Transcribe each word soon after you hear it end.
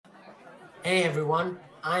Hey everyone,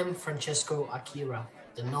 I'm Francesco Akira,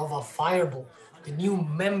 the Nova Fireball, the new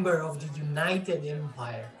member of the United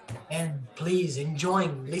Empire. And please enjoy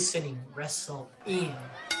listening Wrestle In.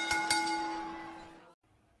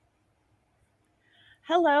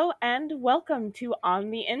 Hello and welcome to On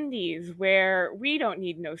the Indies, where we don't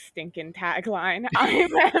need no stinking tagline. I'm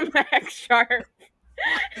MX Sharp.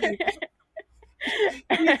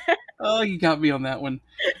 Oh, you got me on that one.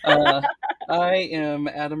 Uh, I am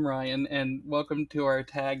Adam Ryan, and welcome to our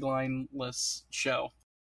tagline-less show.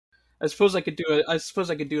 I suppose I could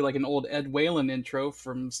do like an old Ed Whalen intro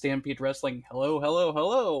from Stampede Wrestling. Hello, hello,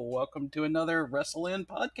 hello. Welcome to another Wrestle In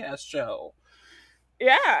podcast show.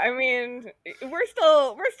 Yeah, I mean, we're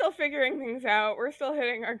still figuring things out. We're still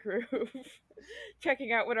hitting our groove,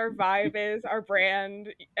 checking out what our vibe is, our brand,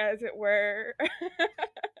 as it were.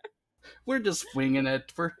 We're just winging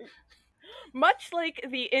it. Much like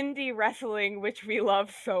the indie wrestling which we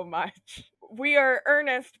love so much. We are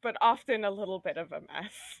earnest but often a little bit of a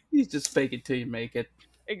mess. You just fake it till you make it.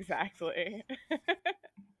 Exactly.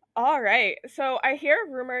 All right. So I hear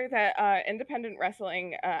a rumor that independent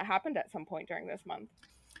wrestling happened at some point during this month.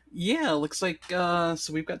 Yeah, looks like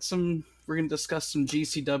so we've got some. We're going to discuss some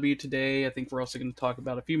GCW today. I think we're also going to talk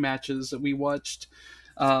about a few matches that we watched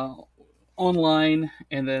uh, online,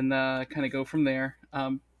 and then kind of go from there.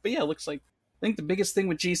 But yeah, it looks like I think the biggest thing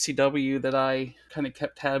with GCW that I kind of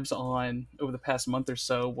kept tabs on over the past month or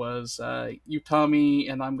so was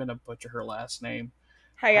Utami, and I'm going to butcher her last name,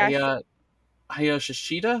 Hayashi. Haya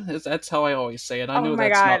Hayashishita. That's how I always say it. I Oh know my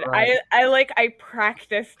that's not god. right. I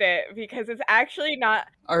practiced it because it's actually not.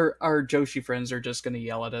 Our Joshi friends are just going to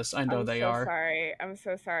yell at us. I know I'm they so are. sorry. I'm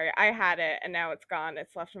so sorry. I had it and now it's gone.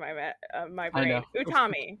 It's left in my I brain. know.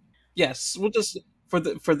 Utami. Yes, we'll just for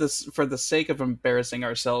the sake of embarrassing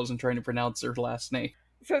ourselves and trying to pronounce her last name.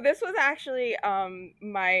 So this was actually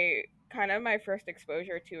my kind of my first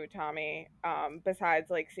exposure to Utami, besides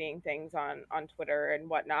like seeing things on Twitter and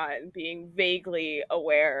whatnot and being vaguely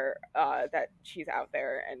aware that she's out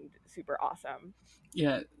there and super awesome.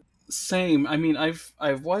 Yeah, same. I mean, I've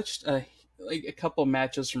watched like a couple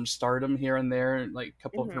matches from Stardom here and there, like a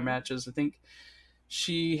couple of her Hmm. matches. I think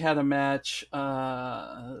she had a match.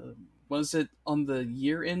 Was it on the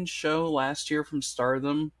year-end show last year from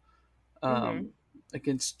Stardom Hmm. um,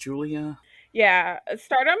 against Julia? Yeah,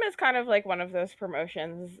 Stardom is kind of like one of those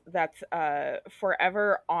promotions that's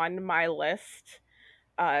forever on my list,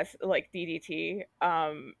 like DDT,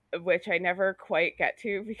 which I never quite get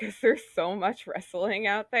to because there's so much wrestling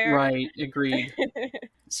out there. Right, agreed.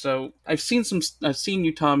 So I've seen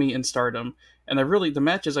Utami in Stardom, and the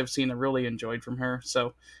matches I've seen I really enjoyed from her.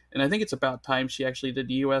 So, and I think it's about time she actually did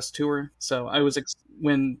the U.S. tour. So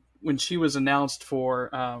when she was announced for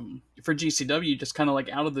GCW, just kind of like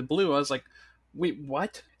out of the blue, I was like, wait,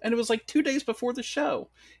 what? And it was like 2 days before the show.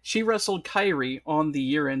 She wrestled Kyrie on the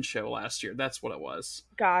year end show last year. That's what it was.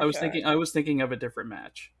 Gotcha. I was thinking of a different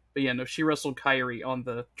match. But yeah, no, she wrestled Kyrie on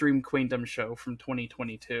the Dream Queendom show from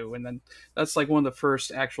 2022, and then that's like one of the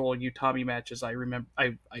first actual Utami matches I remember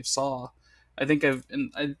I saw. I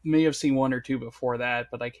may have seen one or two before that,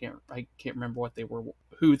 but I can't remember what they were,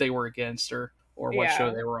 who they were against, or what show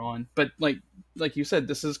Yeah. they were on. But like you said,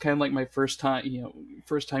 this is kind of like my first time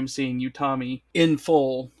seeing Utami in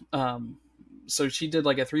full. So she did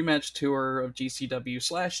like a 3 match tour of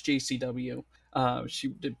GCW/JCW. She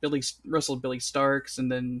did wrestled Billy Starks,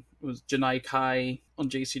 and then was Janai Kai on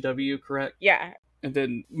JCW, correct? Yeah. And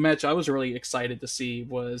then match I was really excited to see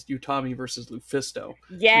was Utami versus Lufisto.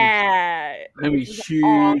 I'm a, Yeah. I'm a Which is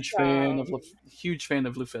awesome. huge fan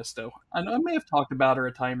of Lufisto. I may have talked about her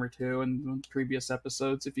a time or two in previous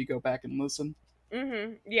episodes if you go back and listen.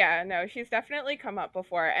 Yeah, no, she's definitely come up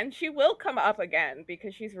before and she will come up again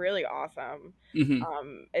because she's really awesome. Hmm.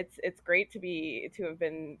 It's great to have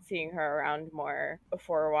been seeing her around more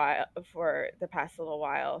for a while, for the past little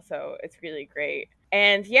while. So it's really great.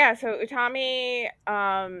 And yeah, so Utami,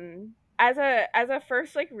 as a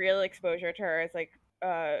first like real exposure to her is like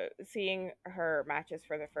seeing her matches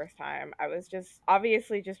for the first time, I was just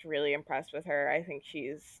obviously just really impressed with her. I think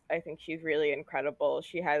she's really incredible.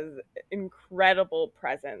 She has incredible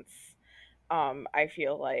presence. I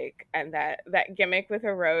feel like, and that gimmick with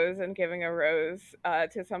a rose and giving a rose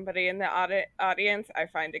to somebody in the audience, I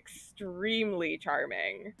find extremely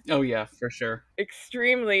charming, Oh yeah, for sure.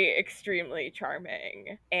 extremely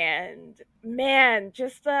charming. And man,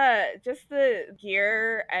 just the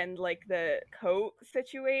gear and like the coat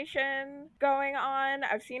situation going on.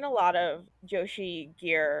 I've seen a lot of Joshi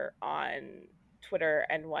gear on Twitter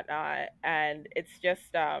and whatnot, and it's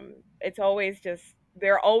just it's always just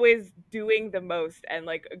they're always doing the most and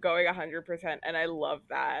like going 100%, and I love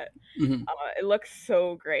that. Mm-hmm. It looks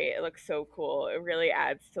so great. It looks so cool. It really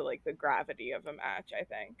adds to like the gravity of a match, I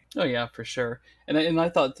think. Oh yeah, for sure. And I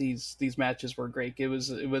thought these matches were great. It was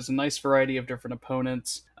a nice variety of different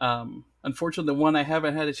opponents. Unfortunately, the one I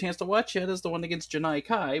haven't had a chance to watch yet is the one against Janai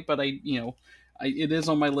Kai, but it is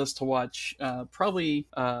on my list to watch. Probably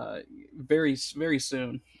very very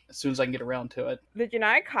soon, as soon as I can get around to it. The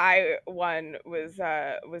Janai Kai one was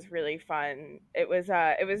really fun. It was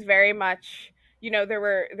very much, there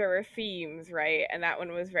were themes, right? And that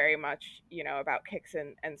one was very much, about kicks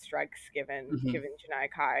and strikes given Mm-hmm. Janai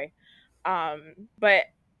Kai.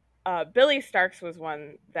 But Billy Starks was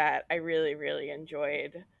one that I really, really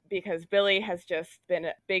enjoyed because Billy has just been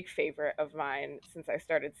a big favorite of mine since I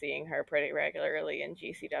started seeing her pretty regularly in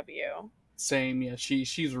GCW. Same, yeah.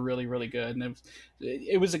 She's really really good, and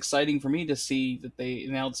it was exciting for me to see that they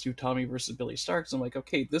announced Utami versus Billy Starks. I'm like,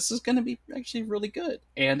 okay, this is going to be actually really good,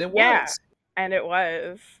 and it Yeah, was. and it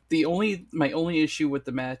was. My only issue with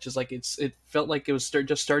the match is like it felt like it was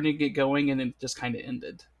just starting to get going, and it just kind of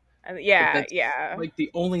ended. And Like yeah, that's yeah. like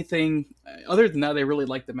the only thing. Other than that, I really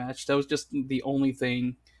liked the match. That was just the only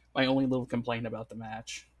thing. My only little complaint about the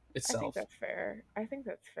match I think itself. that's fair. I think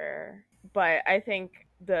that's fair. But I think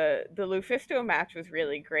the Lufisto match was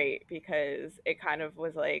really great because it kind of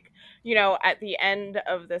was like, at the end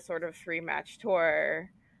of the sort of 3-match tour,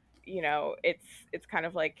 it's kind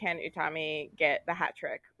of like, can Utami get the hat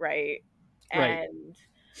trick, right? Right.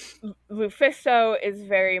 And Lufisto is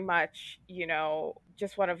very much,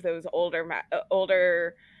 just one of those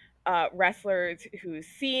older wrestlers who's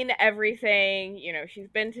seen everything. She's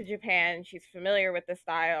been to Japan, she's familiar with the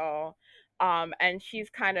style, and she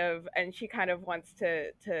kind of wants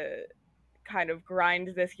to kind of grind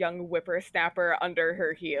this young whippersnapper under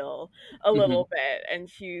her heel a Mm-hmm. little bit. And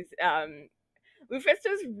she's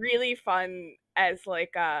Lufisto's really fun as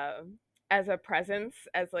like as a presence,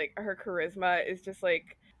 as like her charisma is just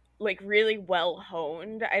like really well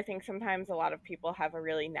honed. I think sometimes a lot of people have a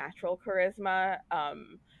really natural charisma,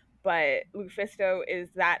 but Lufisto is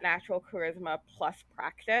that natural charisma plus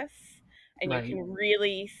practice, and you Right. can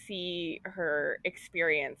really see her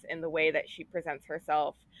experience in the way that she presents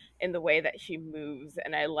herself, in the way that she moves,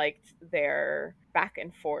 and I liked their back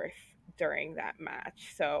and forth during that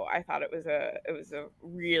match. So I thought it was a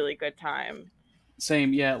really good time.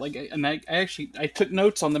 Same, yeah. Like, and I actually I took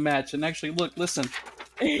notes on the match, and actually, look, listen,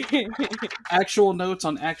 actual notes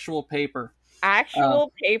on actual paper. Uh,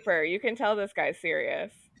 Actual paper. You can tell this guy's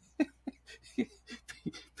serious.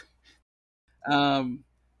 um,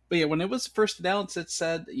 but yeah, when it was first announced, it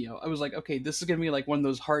said, I was like, okay, this is gonna be like one of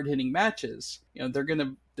those hard hitting matches. They're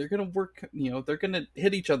gonna work. They're gonna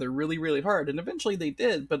hit each other really really hard, and eventually they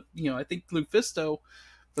did. But I think Lufisto,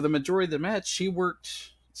 for the majority of the match, she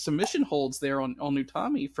worked submission holds there on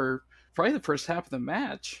Utami for probably the first half of the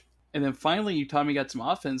match, and then finally Utami got some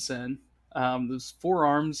offense in. Those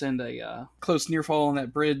forearms and a close near fall on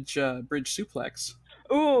that bridge suplex.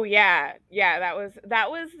 Ooh, yeah. Yeah, that was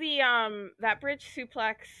the that bridge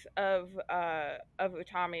suplex of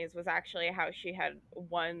Utami's was actually how she had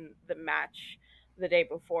won the match the day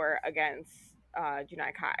before against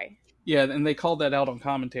Junai Kai. Yeah, and they called that out on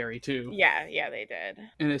commentary too. Yeah, yeah, they did.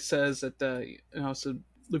 And it says that so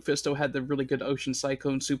Lufisto had the really good Ocean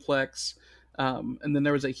Cyclone suplex, and then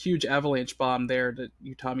there was a huge avalanche bomb there that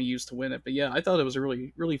Utami used to win it. But yeah, I thought it was a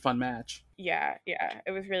really really fun match. Yeah, yeah,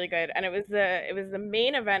 it was really good, and it was the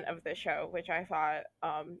main event of the show, which I thought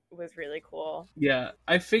was really cool. Yeah,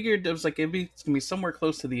 I figured it was like it's gonna be somewhere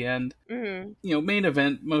close to the end. Hmm. Main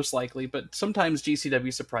event most likely, but sometimes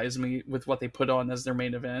GCW surprises me with what they put on as their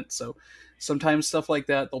main event. So sometimes stuff like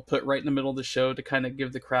that they'll put right in the middle of the show to kind of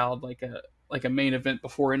give the crowd like a main event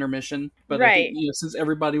before intermission. But I think Right. since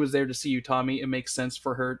everybody was there to see Utami, it makes sense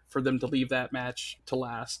for them to leave that match to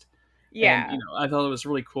last. And Yeah. I thought it was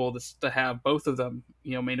really cool to have both of them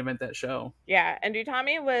main event that show. Yeah, and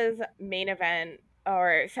Utami was main event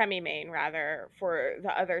or semi-main rather for the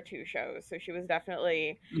other two shows. So she Hmm. was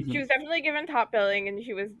definitely given top billing, and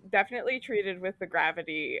she was definitely treated with the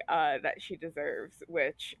gravity that she deserves,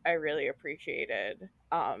 which I really appreciated.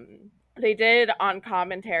 They did on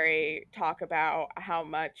commentary talk about how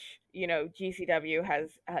much GCW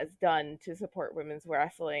has done to support women's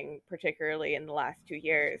wrestling, particularly in the last 2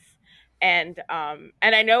 years. And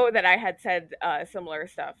I know that I had said similar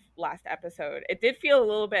stuff last episode. It did feel a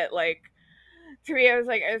little bit like, to me, I was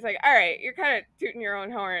like, all right, you're kind of tooting your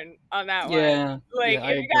own horn on that one. Yeah, Like, yeah,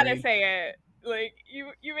 I if you gotta agree. say it, Like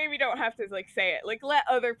you maybe don't have to like say it. Like let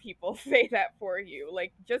other people say that for you.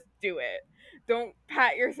 Like just do it. Don't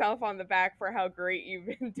pat yourself on the back for how great you've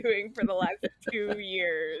been doing for the last 2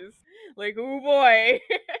 years. Like, oh boy.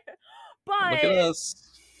 Look at but us.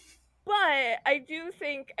 I do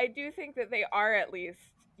think that they are at least,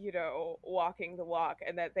 walking the walk,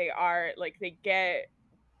 and that they are like they get,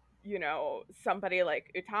 somebody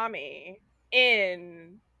like Utami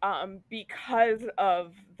in, because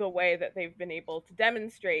of the way that they've been able to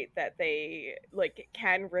demonstrate that they like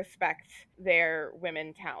can respect their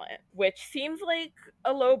women talent, which seems like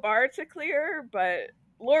a low bar to clear, but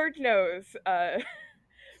Lord knows,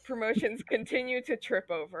 promotions continue to trip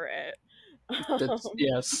over it. That's Um,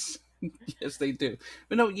 yes. Yes, they do.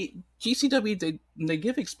 But no, GCW they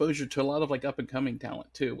give exposure to a lot of like up and coming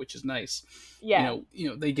talent too, which is nice. yeah,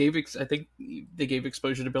 They gave I think they gave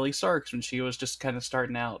exposure to Billy Starks when she was just kind of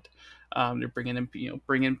starting out. They're bringing in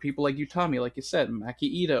bringing people like Utami, like you said, Maki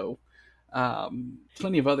Ito,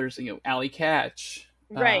 plenty of others. Ali Catch,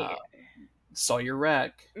 right. Sawyer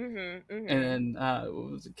Wreck, Mhm, and mhm. then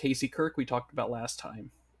what was it, Casey Kirk we talked about last time.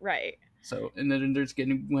 Right. So, and then there's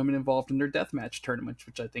getting women involved in their deathmatch tournaments,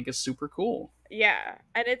 which I think is super cool. Yeah,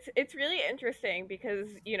 and it's really interesting because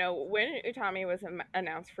when Utami was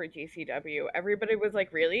announced for GCW, everybody was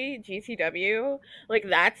like, "Really, GCW? Like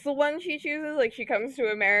that's the one she chooses? Like she comes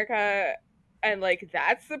to America, and like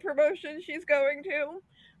that's the promotion she's going to?"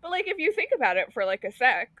 But like if you think about it for like a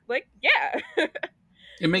sec, like yeah,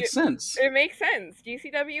 It makes it, sense. it makes sense.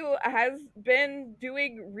 GCW has been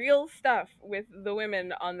doing real stuff with the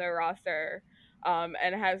women on their roster, and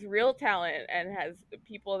has real talent and has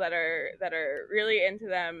people that are really into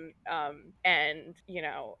them. And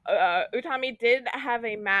Utami did have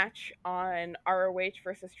a match on ROH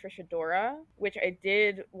versus Trisha Dora, which I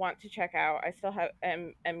did want to check out. I still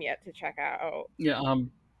am yet to check out. Yeah,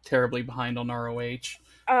 I'm terribly behind on ROH.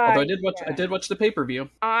 Uh, Although I yeah. did watch the pay per view.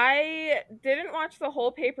 I didn't watch the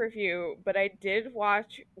whole pay per view, but I did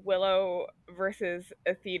watch Willow versus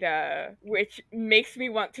Athena, which makes me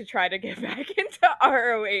want to try to get back into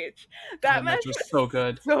ROH. That That match match was so was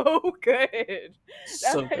good, so good.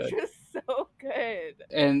 That so match good, was so good.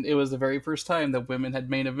 and it was the very first time that women had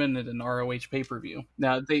main evented an ROH pay per view.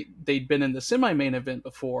 Now they'd been in the semi main event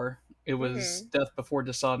before. It was Hmm. Death Before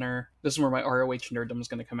Dishonor. This is where my ROH nerddom is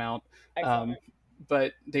going to come out. Um, Excellent.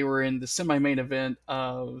 but they were in the semi-main event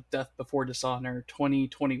of Death Before Dishonor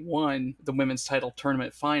 2021, the women's title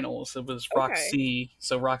tournament finals. It was Okay.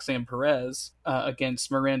 Roxanne Perez against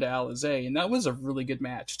Miranda Alizé, and that was a really good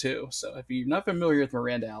match too. So if you're not familiar with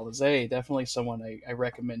Miranda Alizé, definitely someone I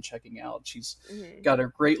recommend checking out. She's Hmm. got a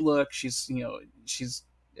great look. She's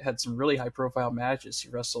had some really high profile matches. She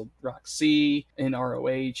wrestled Roxy in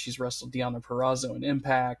ROH. She's wrestled Deonna Purrazzo in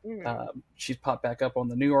Impact. Hmm. She's popped back up on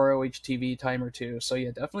the new ROH TV time or two. So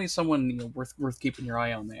yeah, definitely someone worth keeping your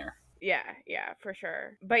eye on there. Yeah, yeah, for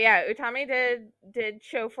sure. But yeah, Utami did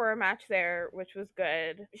show for a match there, which was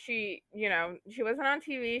good. She wasn't on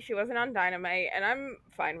TV, she wasn't on Dynamite, and I'm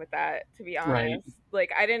fine with that, to be Right. honest.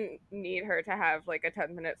 Like I didn't need her to have like a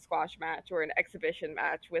 10-minute squash match or an exhibition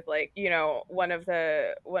match with like, one of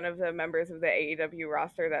the members of the AEW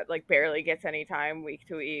roster that like barely gets any time week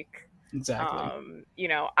to week. Exactly.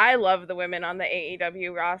 I love the women on the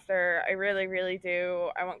AEW roster. I really, really do.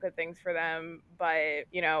 I want good things for them. But,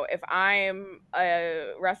 if I'm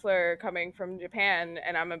a wrestler coming from Japan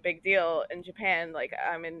and I'm a big deal in Japan, like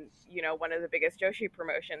I'm in, one of the biggest Joshi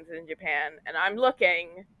promotions in Japan, and I'm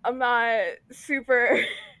not super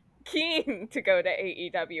keen to go to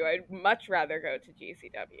AEW. I'd much rather go to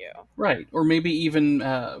GCW. Right. Or maybe even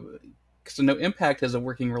because I know Impact has a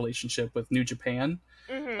working relationship with New Japan.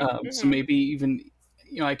 Mhm. So Mhm. maybe even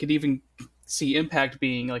I could even see Impact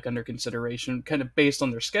being like under consideration, kind of based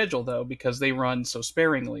on their schedule though, because they run so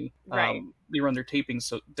sparingly. Right. They run their taping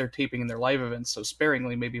and their live events so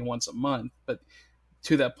sparingly, maybe once a month. But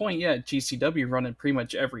to that point, yeah, GCW running pretty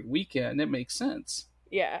much every weekend. It makes sense.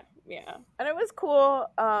 Yeah, yeah. And it was cool.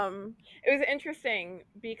 It was interesting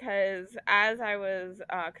because as I was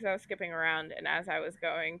cuz I was skipping around, and as I was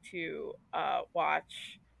going to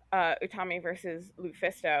watch Utami versus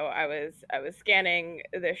Lufisto, I was scanning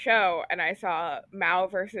the show, and I saw Mao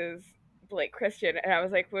versus Blake Christian, and I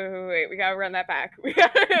was like, wait, we gotta run that back. We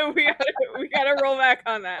gotta roll back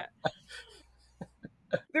on that.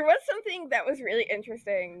 There was something that was really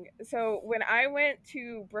interesting. So when I went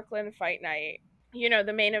to Brooklyn Fight Night,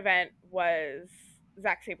 the main event was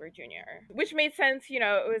Zack Sabre Jr., which made sense. It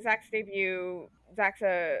was Zack's debut. Zack's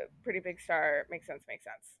a pretty big star. Makes sense. Makes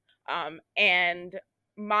sense. And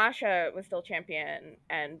Masha was still champion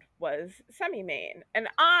and was semi main. And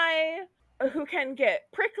I who can get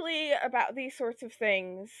prickly about these sorts of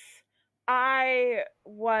things, I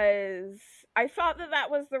was I thought that that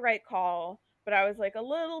was the right call, but I was like I was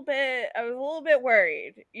a little bit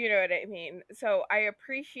worried, you know what I mean? So I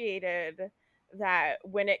appreciated that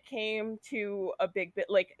when it came to a big bit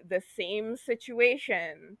like the same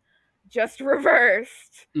situation just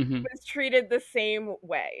reversed Mm-hmm. was treated the same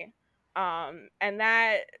way. And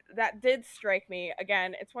that did strike me.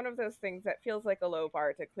 Again, it's one of those things that feels like a low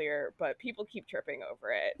bar to clear, but people keep tripping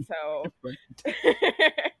over it. So Right.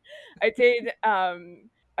 I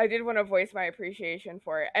did want to voice my appreciation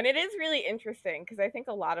for it. And it is really interesting because I think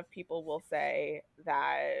a lot of people will say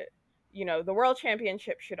that, you know, the world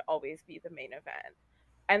championship should always be the main event.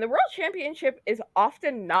 And the world championship is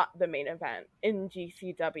often not the main event in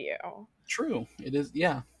GCW. True. It is.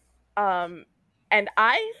 Yeah. Um and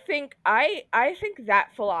I think that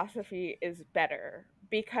philosophy is better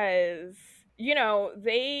because you know,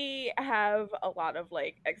 they have a lot of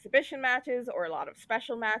like exhibition matches or a lot of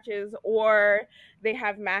special matches, or they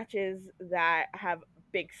have matches that have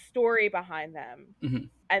big story behind them. Mm-hmm.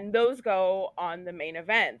 And those go on the main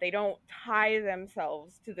event. They don't tie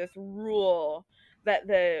themselves to this rule that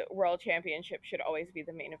the world championship should always be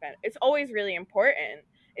the main event. It's always really important.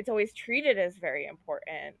 It's always treated as very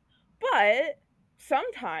important. But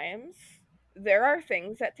sometimes there are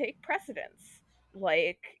things that take precedence,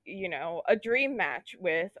 like, you know, a dream match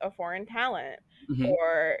with a foreign talent, Mm-hmm.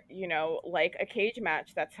 or, you know, like a cage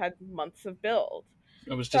match that's had months of build.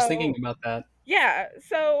 I was just thinking So about that. yeah,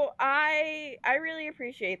 so I really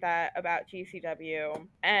appreciate that about GCW,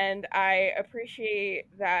 and I appreciate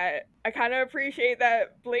that I kind of appreciate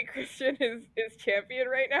that Blake Christian is champion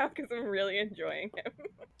right now because I'm really enjoying him.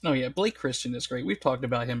 Oh yeah, Blake Christian is great. We've talked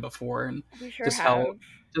about him before, and We sure just how have.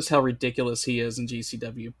 just how ridiculous he is in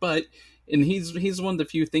GCW. But and he's one of the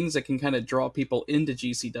few things that can kind of draw people into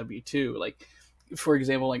GCW too. Like for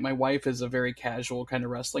example, like my wife is a very casual kind of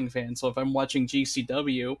wrestling fan, so if I'm watching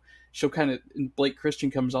GCW, she'll kind of and Blake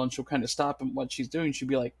Christian comes on, she'll kind of stop and what she's doing. She'll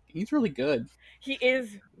be like, "He's really good." He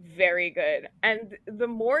is very good, and the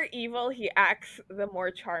more evil he acts, the more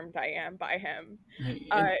charmed I am by him. And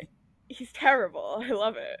Uh, he's terrible. I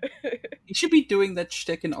love it. he should be doing that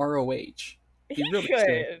shtick in ROH. He He really should.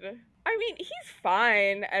 should. I mean, he's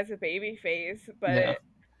fine as a baby face, Yeah. but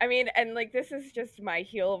I mean, and like this is just my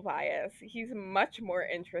heel bias. He's much more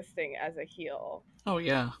interesting as a heel. Oh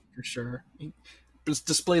yeah, for sure. He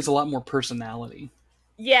displays a lot more personality.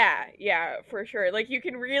 Yeah, yeah, for sure. Like you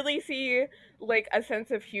can really see like a sense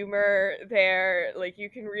of humor there. Like you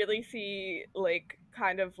can really see like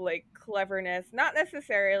kind of like cleverness. Not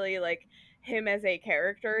necessarily like him as a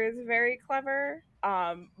character is very clever.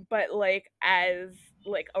 But like as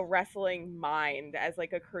like a wrestling mind, as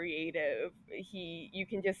like a creative, he you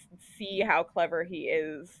can just see how clever he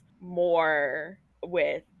is more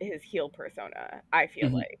with his heel persona, I feel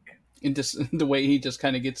Mhm. like. And just the way he just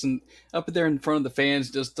kind of gets in up there in front of the fans,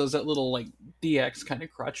 just does that little like DX kind of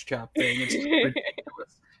crotch chop thing. It's just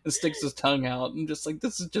ridiculous. And sticks his tongue out, and just like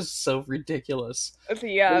this is just so ridiculous. the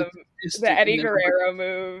But um it's the just, Eddie Guerrero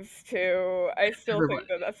moves too. I still think everybody,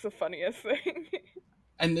 that that's the funniest thing.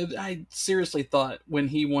 and I seriously thought when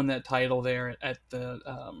he won that title there at the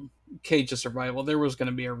Cage of Survival, there was going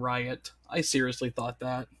to be a riot. I seriously thought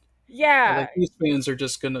that. Yeah, Like these fans are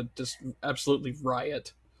just going to just absolutely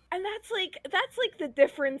riot. and that's like the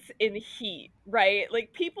difference in heat, right?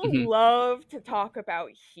 Like people Hmm. love to talk about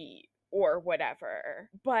heat or whatever,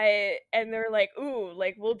 but and they're like, ooh,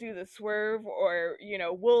 like we'll do the swerve, or you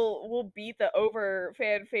know, we'll beat the over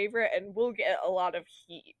fan favorite and we'll get a lot of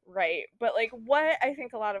heat, right? But like what I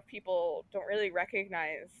think a lot of people don't really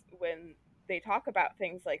recognize when they talk about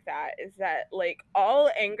things like that is that like all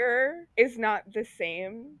anger is not the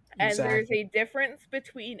same, and there's Exactly. a difference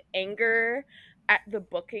between anger at the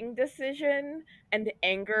booking decision and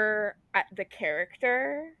anger at the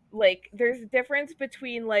character. Like there's a difference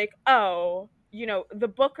between like, oh, you know, the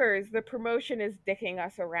bookers, the promotion is dicking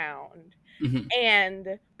us around, Hmm.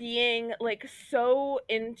 and being like so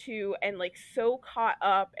into and like so caught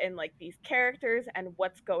up in like these characters and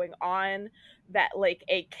what's going on that like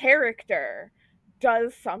a character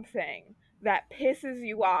does something that pisses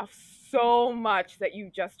you off so much that you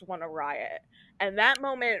just want to riot. And that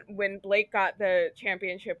moment when Blake got the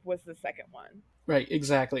championship was the second one. Right,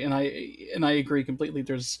 exactly, and I agree completely.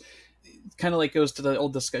 There's kind of like goes to the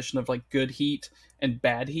old discussion of like good heat and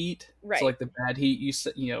bad heat. So Right. like the bad heat,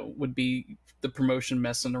 you know, would be the promotion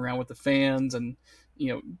messing around with the fans and you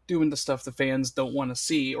know doing the stuff the fans don't want to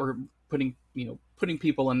see, or putting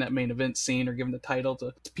people in that main event scene or giving the title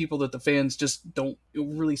to people that the fans just don't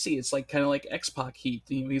really see. It's like kind of like X-Pac heat.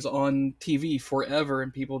 He's on TV forever,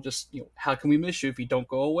 and people just how can we miss you if you don't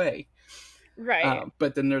go away? Right.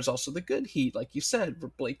 But then there's also the good heat, like you said, for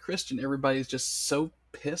Blake Christian. Everybody's just so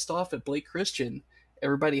pissed off at Blake Christian.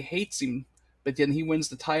 Everybody hates him, but then he wins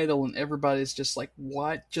the title, and everybody's just like,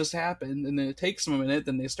 "What just happened?" And then it takes them a minute,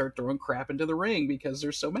 then they start throwing crap into the ring because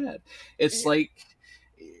they're so mad. It's like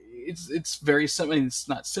it's very similar. I mean, it's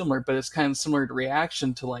not similar, but it's kind of similar to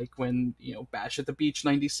reaction to like when Bash at the Beach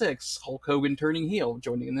 '96, Hulk Hogan turning heel,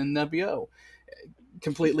 joining the NWO,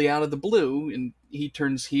 completely out of the blue, and he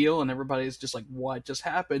turns heel, and everybody's just like, "What just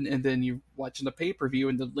happened?" And then you're watching the pay-per-view,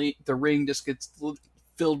 and the ring just gets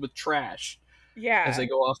filled with trash as they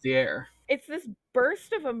go off the air. It's this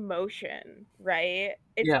burst of emotion, right?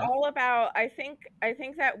 It's all about, I think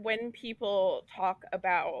that when people talk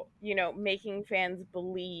about making fans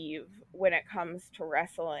believe when it comes to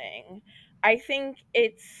wrestling, I think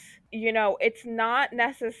it's it's not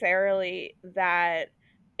necessarily that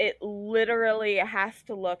it literally has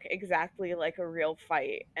to look exactly like a real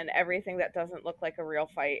fight, and everything that doesn't look like a real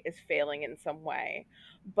fight is failing in some way.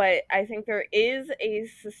 But I think there is a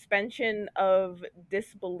suspension of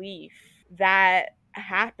disbelief that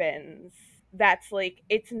happens, that's like,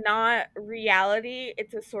 it's not reality,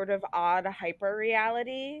 it's a sort of odd hyper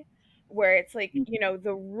reality, where it's like,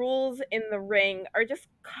 the rules in the ring are just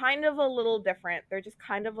kind of a little different, they're just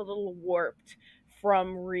kind of a little warped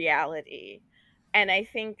from reality. And I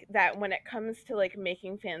think that when it comes to like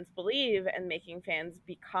making fans believe and making fans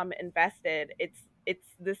become invested, it's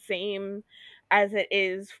the same as it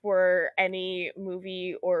is for any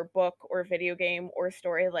movie or book or video game or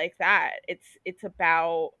story like that. It's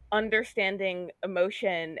about understanding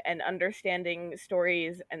emotion and understanding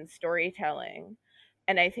stories and storytelling.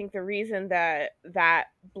 And I think the reason that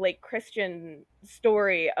Blake Christian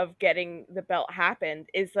story of getting the belt happened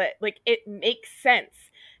is that, like, it makes sense.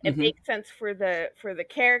 It makes sense for the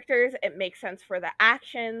characters, it makes sense for the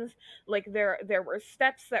actions. Like, there were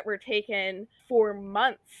steps that were taken for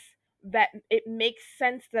months that it makes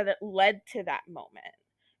sense that it led to that moment.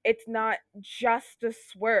 It's not just a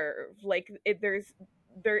swerve. Like,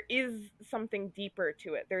 there is something deeper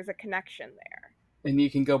to it. There's a connection there. And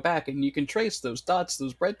you can go back and you can trace those dots,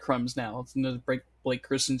 those breadcrumbs now. Blake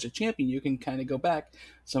Christian's a champion. You can kind of go back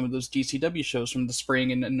some of those GCW shows from the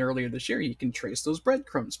spring and earlier this year. You can trace those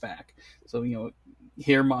breadcrumbs back. So,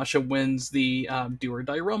 here Masha wins the Do or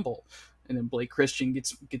Die Rumble. And then Blake Christian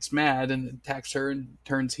gets mad and attacks her and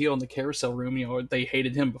turns heel in the carousel room. They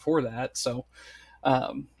hated him before that. So,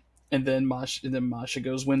 and then Masha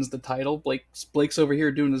goes, wins the title. Blake's over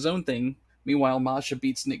here doing his own thing. Meanwhile, Masha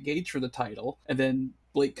beats Nick Gage for the title, and then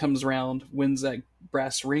Blake comes around, wins that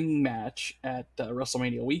brass ring match at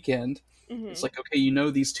WrestleMania weekend. It's like, okay,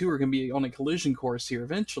 these two are going to be on a collision course here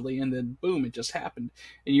eventually, and then boom, it just happened.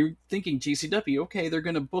 And you're thinking GCW, okay, they're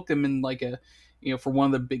going to book them in like a, for one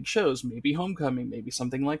of the big shows, maybe Homecoming, maybe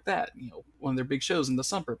something like that, one of their big shows in the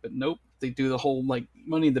summer. But nope, they do the whole like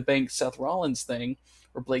Money in the Bank Seth Rollins thing,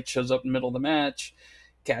 where Blake shows up in the middle of the match,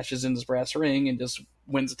 cashes in his brass ring, and just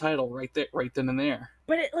wins the title right then and there.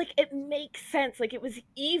 But it makes sense. Like, it was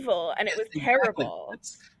evil and it was terrible.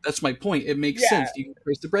 That's my point. It makes sense. You can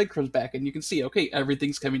trace the breadcrumbs back and you can see, okay,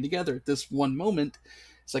 everything's coming together at this one moment.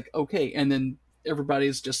 It's like, okay, and then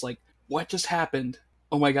everybody's just like, what just happened?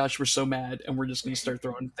 Oh my gosh, we're so mad, and we're just going to start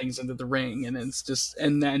throwing things into the ring, and it's just,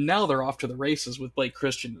 and then now they're off to the races with Blake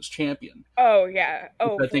Christian as champion. Oh yeah,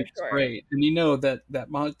 I think it's great, and that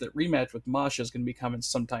rematch with Masha is going to be coming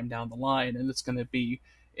sometime down the line, and it's going to be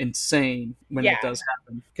insane when it does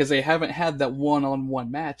happen, because they haven't had that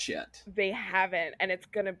one-on-one match yet. They haven't, and it's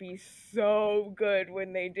going to be so good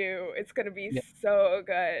when they do. It's going to be so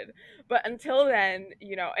good. But until then,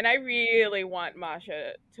 and I really want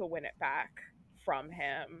Masha to win it back from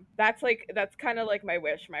him. That's kind of like my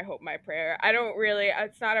wish, my hope, my prayer.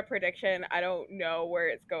 It's not a prediction. I don't know where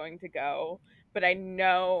it's going to go, but I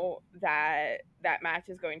know that that match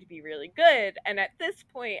is going to be really good. And at this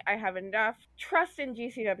point, I have enough trust in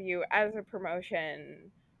GCW as a promotion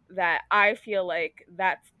that I feel like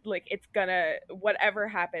that's like, it's gonna, whatever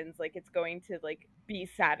happens, like, it's going to like be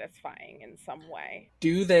satisfying in some way.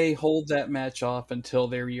 Do they hold that match off until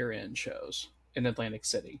their year-end shows in Atlantic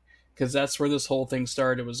City? Because that's where this whole thing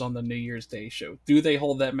started, was on the New Year's Day show. Do they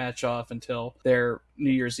hold that match off until their New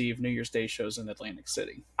Year's Eve, New Year's Day shows in Atlantic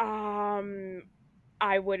City?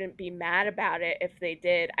 I wouldn't be mad about it if they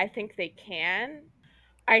did. I think they can.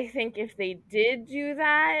 I think if they did do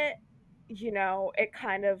that, it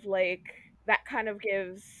kind of like, that kind of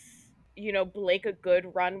gives Blake a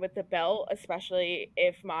good run with the belt, especially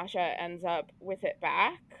if Masha ends up with it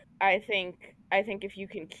back. I think if you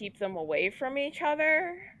can keep them away from each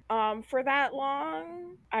other for that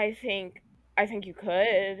long, I think you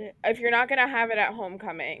could. If you're not gonna have it at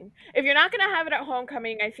homecoming,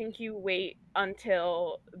 I think you wait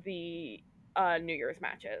until the New Year's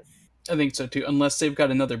matches. I think so too, unless they've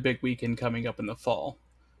got another big weekend coming up in the fall,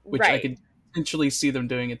 which I Right. could potentially see them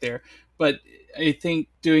doing it there. But I think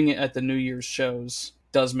doing it at the New Year's shows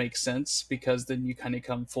does make sense because then you kind of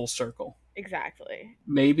come full circle. Exactly.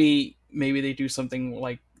 Maybe they do something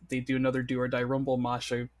like they do another Do or Die Rumble.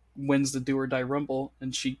 Masha wins the Do or Die Rumble,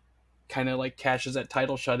 and she kind of like cashes that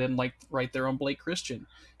title shot in like right there on Blake Christian,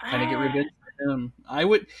 kind of get Ah, revenge for him. I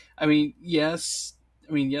would. I mean, yes.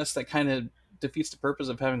 I mean, yes. That kind of defeats the purpose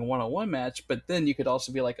of having a one-on-one match. But then you could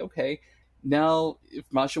also be like, okay, now if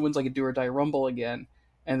Masha wins like a Do or Die Rumble again,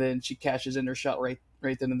 and then she cashes in her shot right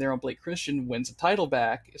then and there on Blake Christian, wins the title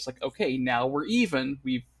back. It's like, okay, now we're even.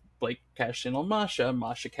 We've Blake cashed in on Masha.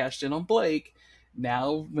 Masha cashed in on Blake.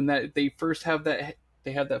 Now, when they first have that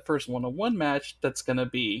first one-on-one match, that's gonna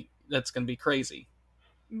be crazy.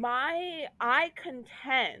 I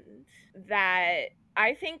contend that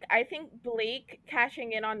I think Blake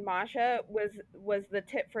cashing in on Masha was the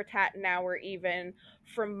tit for tat. Now we're even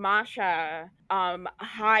from Masha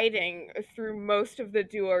hiding through most of the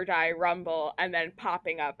Do or Die Rumble and then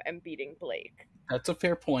popping up and beating Blake. That's a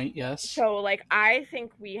fair point. Yes, So like I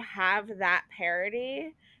think we have that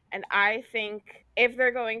parity, and I think if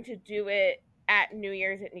they're going to do it at New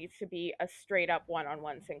Year's, it needs to be a straight up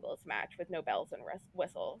one-on-one singles match with no bells and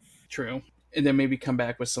whistles. true. And then maybe come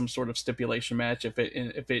back with some sort of stipulation match if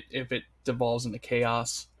it devolves into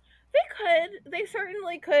chaos. They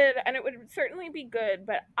certainly could, and it would certainly be good,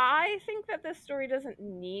 but I think that this story doesn't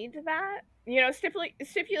need that.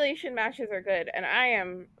 Stipulation matches are good, and I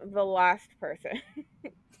am the last person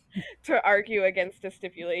to argue against a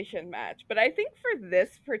stipulation match. But I think for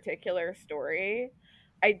this particular story,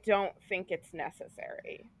 I don't think it's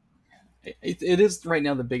necessary. It is right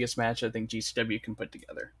now the biggest match I think GCW can put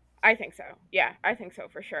together. I think so. Yeah, I think so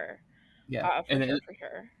for sure. Yeah, For sure, for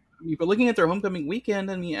sure. but looking at their homecoming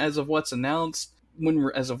weekend, I mean, as of what's announced, when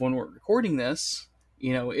we're recording this,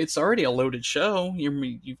 it's already a loaded show.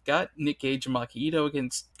 You've got Nick Gage and Maki Ito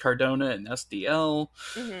against Cardona and SDL.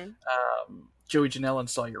 Hmm. Joey Janela and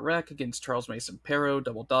Sawyer Wreck against Charles Mason Perro,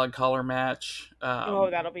 double dog collar match. Oh,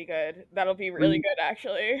 that'll be good. That'll be really good,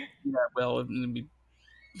 actually. Yeah, well,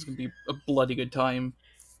 it's gonna be a bloody good time.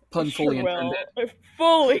 Pun Sure fully will. intended.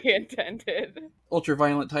 Fully intended.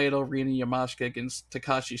 Ultraviolent title, Rina Yamashita against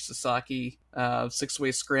Takashi Sasaki.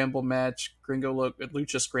 Six-way scramble match,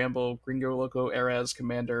 Lucha Scramble, Gringo Loco, Ares,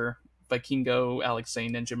 Commander, Vikingo, Alex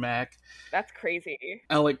Zane, Ninja Mac. That's crazy.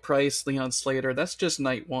 Alec Price, Leon Slater. That's just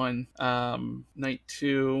night one. Night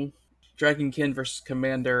two, Dragon Kin versus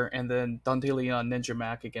Commander, and then Dante Leon, Ninja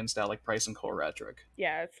Mac against Alec Price and Cole Radrick.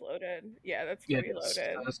 Yeah, it's loaded. Yeah, that's Yeah, pretty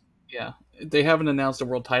loaded. yeah. They haven't announced a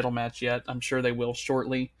world title match yet. I'm sure they will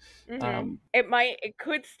shortly. Mm-hmm. It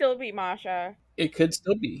could still be Masha. It could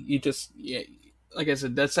still be. Like I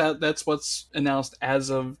said, that's what's announced as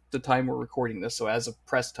of the time we're recording this. So as of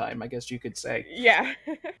press time, I guess you could say. Yeah.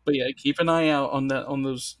 But yeah, keep an eye out on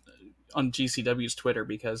those on GCW's Twitter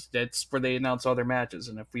because that's where they announce all their matches.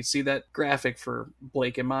 And if we see that graphic for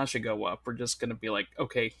Blake and Masha go up, we're just gonna be like,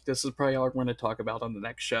 okay, this is probably all we're going to talk about on the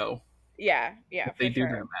next show. Yeah, If for they do sure.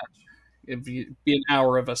 their match. It'd be an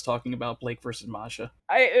hour of us talking about Blake versus Masha.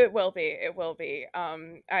 It will be. It will be.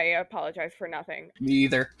 I apologize for nothing. Me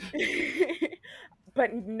either.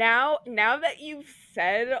 But now that you've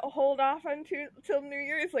said hold off till New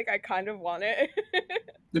Year's, like I kind of want it.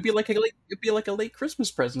 It'd be like a late Christmas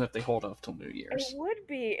present if they hold off till New Year's. It would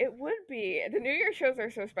be. It would be. The New Year shows are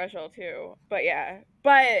so special too. But yeah.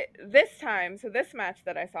 But this time, so this match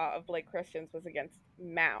that I saw of Blake Christians was against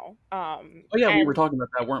Mao. Oh yeah, we were talking about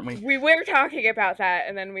that, weren't we? We were talking about that,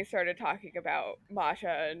 and then we started talking about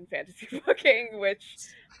Masha and fantasy booking, which,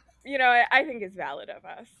 I think is valid of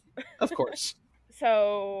us. Of course.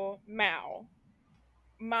 So, Mao.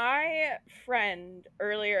 My friend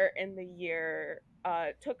earlier in the year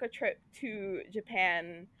took a trip to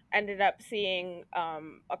Japan, ended up seeing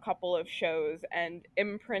a couple of shows, and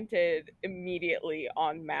imprinted immediately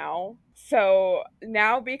on Mao. So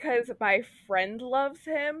now, because my friend loves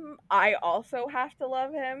him, I also have to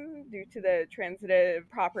love him due to the transitive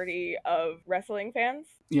property of wrestling fans.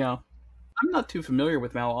 Yeah. I'm not too familiar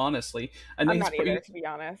with Mao, honestly. I know I'm not either, to be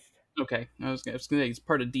honest. Okay, I was gonna say he's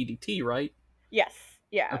part of DDT, right? Yes.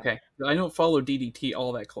 Yeah. Okay, I don't follow DDT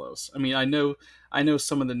all that close. I mean, I know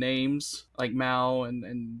some of the names like Mao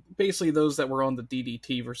and basically those that were on the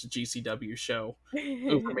DDT versus GCW show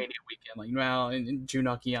over Mania weekend, like Mao and Jun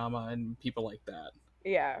Akiyama and people like that.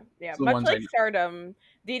 Yeah, yeah. It's the Much ones I like know. Stardom,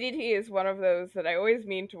 DDT is one of those that I always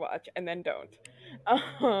mean to watch and then don't.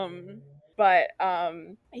 Um, but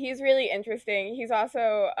he's really interesting. He's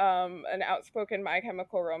also an outspoken My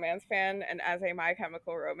Chemical Romance fan, and as a My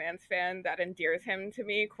Chemical Romance fan, that endears him to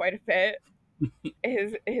me quite a bit.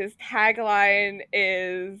 His tagline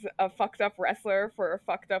is a fucked up wrestler for a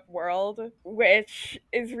fucked up world, which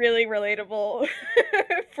is really relatable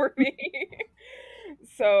for me.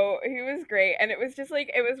 So he was great, and it was just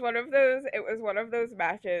like it was one of those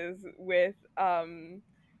matches with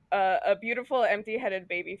a beautiful empty-headed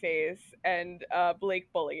baby face and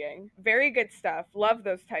Blake bullying. Very good stuff. Love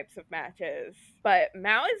those types of matches. But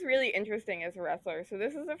Mao is really interesting as a wrestler. So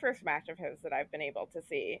this is the first match of his that I've been able to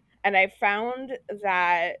see, and I found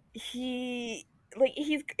that he's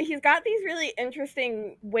got these really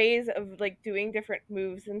interesting ways of like doing different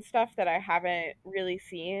moves and stuff that I haven't really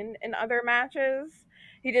seen in other matches.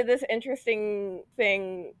 He did this interesting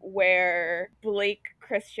thing where Blake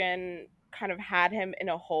Christian kind of had him in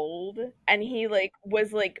a hold, and he like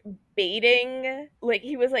was like baiting, like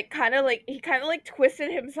he was like kind of like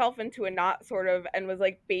twisted himself into a knot sort of, and was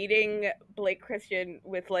like baiting Blake Christian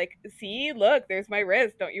with like, see, look, there's my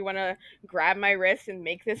wrist, don't you want to grab my wrist and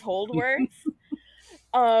make this hold worse?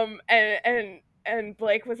 And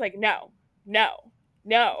Blake was like, no, no,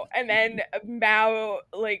 no. And then Mao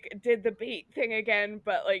like did the bait thing again,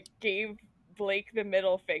 but like gave Blake the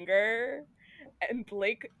middle finger, and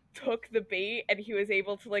Blake took the bait, and he was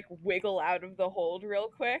able to like wiggle out of the hold real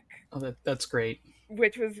quick, Oh, that's great.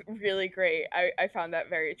 which was really great. I found that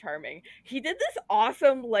very charming. He did this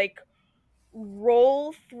awesome like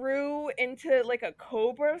roll through into like a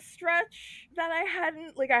cobra stretch that I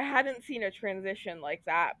hadn't seen a transition like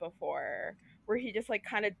that before, where he just like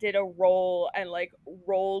kind of did a roll and like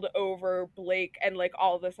rolled over Blake, and like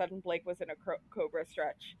all of a sudden Blake was in a cobra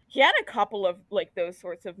stretch. He had a couple of like those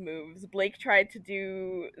sorts of moves. Blake tried to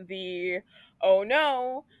do the, oh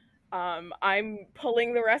no, I'm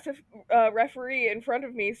pulling the referee in front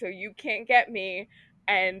of me so you can't get me,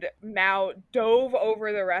 and Mao dove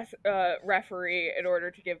over the referee in order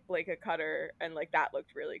to give Blake a cutter, and like that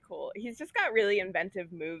looked really cool. He's just got really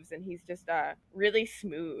inventive moves, and he's just really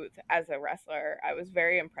smooth as a wrestler. I was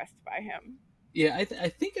very impressed by him. Yeah, I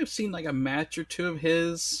think I've seen like a match or two of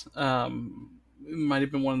his. It might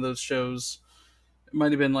have been one of those shows. It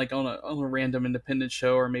might have been like on a random independent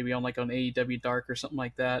show, or maybe on like on AEW Dark or something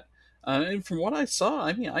like that. And from what I saw,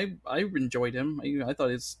 I mean, I enjoyed him. I thought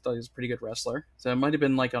he was a pretty good wrestler. So it might have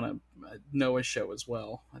been like on a Noah show as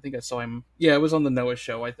well. I think I saw him. Yeah, it was on the Noah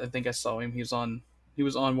show. I think I saw him. He was on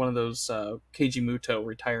one of those Keiji Muto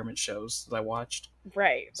retirement shows that I watched.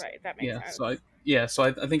 Right, that makes Yeah,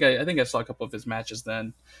 sense. I think I saw a couple of his matches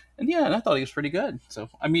then, and I thought he was pretty good. So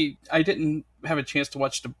I mean, I didn't have a chance to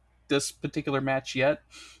watch this particular match yet,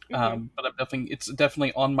 but it's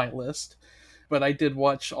definitely on my list. But I did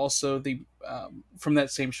watch also the from that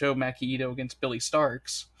same show, Maki Ito against Billy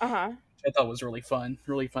Starks. Uh-huh. Which I thought was really fun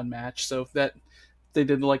match. So that they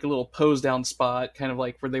did like a little pose down spot, kind of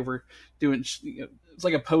like where they were doing. It's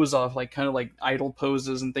like a pose off, like kind of like idol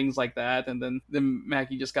poses and things like that. And then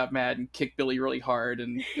Mackie just got mad and kicked Billy really hard,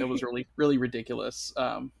 and it was really ridiculous.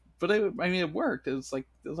 But I mean, it worked. It was like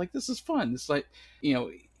this is fun. It's like,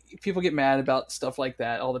 people get mad about stuff like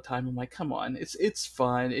that all the time. I'm like, come on, it's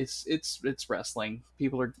fun. It's wrestling.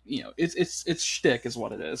 People are, it's shtick is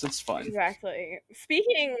what it is. It's fun. Exactly.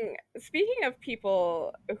 Speaking of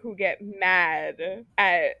people who get mad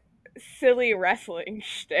at silly wrestling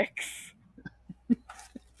shticks,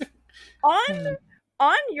 on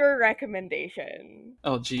your recommendation.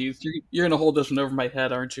 Oh geez, you're gonna hold this one over my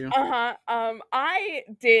head, aren't you? I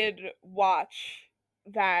did watch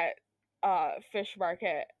that fish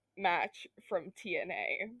market match from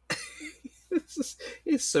TNA.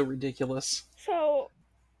 It's so ridiculous. So,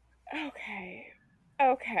 okay.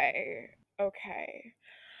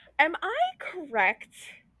 Am I correct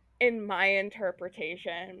in my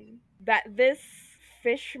interpretation that this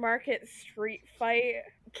fish market street fight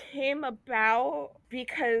came about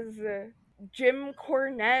because Jim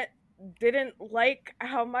Cornette didn't like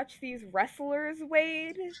how much these wrestlers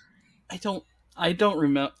weighed? I don't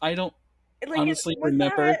remember. I don't honestly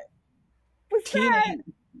remember.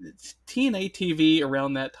 TNA TV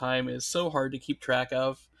around that time is so hard to keep track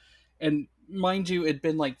of, and mind you, it'd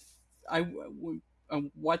been like I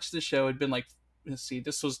watched the show. It'd been like, let's see,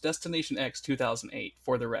 this was Destination X 2008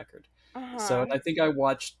 for the record. Uh-huh. So I think I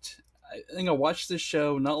watched I think I watched this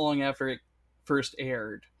show not long after it first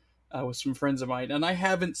aired with some friends of mine, and I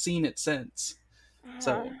haven't seen it since. Uh-huh.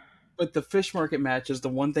 So, but the fish market match is the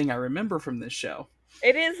one thing I remember from this show.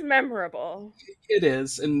 It is memorable. It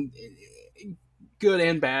is, and good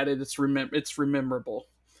and bad. It's rememberable.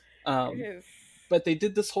 It is. But they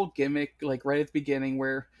did this whole gimmick like right at the beginning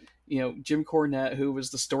where Jim Cornette, who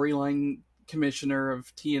was the storyline commissioner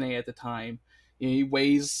of TNA at the time, he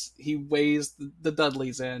weighs the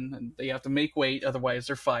Dudleys in, and they have to make weight, otherwise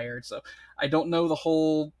they're fired. So I don't know the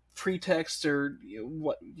whole pretext or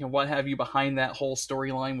what have you behind that whole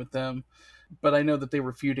storyline with them, but I know that they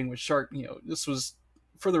were feuding with Shark. This was,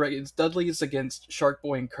 for the record, it's Dudleys against Shark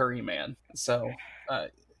Boy and Curry Man. So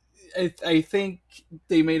I think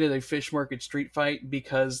they made it a fish market street fight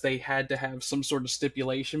because they had to have some sort of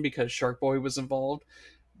stipulation because Shark Boy was involved,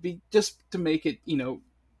 just to make it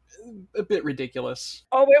a bit ridiculous.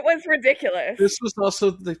 Oh, it was ridiculous. This was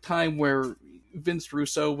also the time where Vince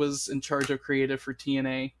Russo was in charge of creative for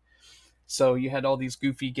TNA, so you had all these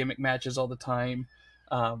goofy gimmick matches all the time.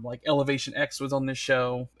 Like Elevation X was on this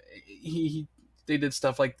show. They did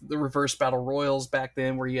stuff like the reverse battle royals back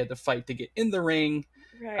then, where you had to fight to get in the ring.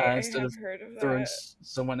 Right, Instead of heard of throwing that.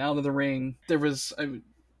 someone out of the ring. There was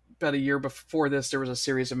about a year before this, there was a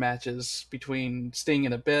series of matches between Sting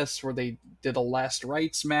and Abyss where they did a last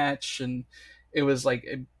rites match, and it was like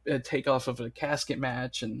a takeoff of a casket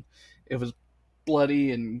match, and it was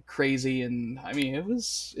bloody and crazy, and I mean it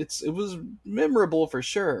was memorable for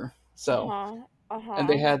sure. So and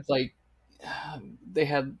they had like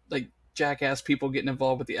jackass people getting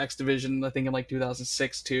involved with the X Division, I think in like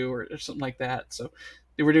 2006 too, or something like that. So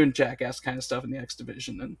they were doing jackass kind of stuff in the X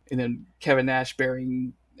Division, and then Kevin Nash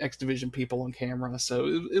burying X Division people on camera.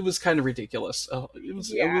 So it was kind of ridiculous. It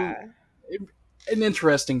was an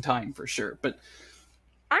interesting time for sure. But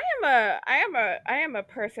I am a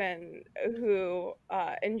person who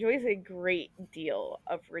enjoys a great deal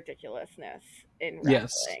of ridiculousness in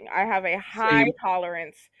wrestling. yes, I have a high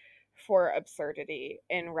tolerance for absurdity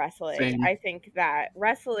in wrestling. same. I think that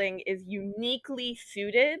wrestling is uniquely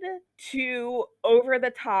suited to over the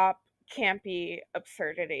top campy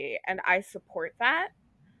absurdity, and I support that.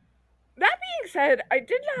 That being said, I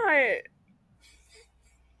did not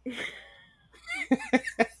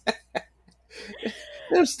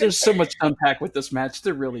There's so much to unpack with this match.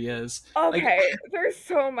 There really is. Okay, there's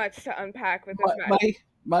so much to unpack with this match.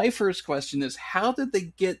 My first question is, how did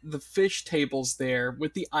they get the fish tables there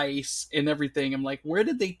with the ice and everything? I'm like, where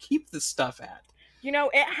did they keep this stuff at?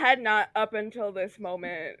 It had not up until this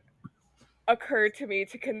moment occurred to me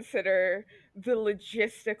to consider the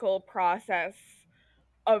logistical process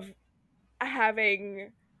of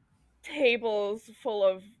having tables full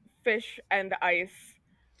of fish and ice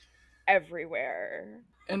everywhere.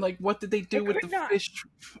 And like, what did they do with the fish?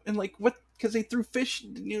 And like, what? Because they threw fish.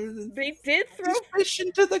 They did throw fish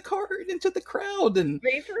into the crowd, and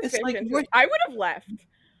they threw fish like, into. I would have left.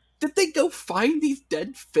 Did they go find these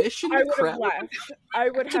dead fish in the crowd? I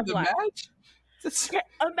would have left.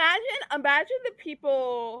 Imagine the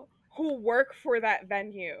people who work for that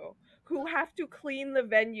venue who have to clean the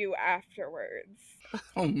venue afterwards.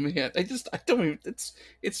 Oh man, I don't even.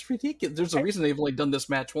 It's ridiculous. There's a reason they've only done this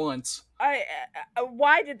match once.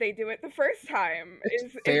 Why did they do it the first time?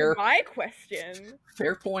 Is my question.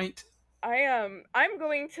 Fair point. I am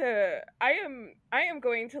going to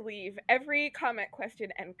leave every comment, question,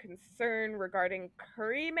 and concern regarding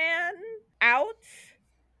Curry Man out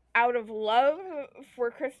of love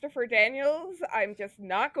for Christopher Daniels. I'm just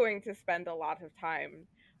not going to spend a lot of time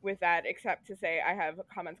with that, except to say I have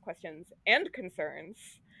comments, questions, and concerns.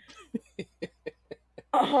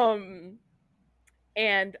 And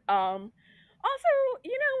also,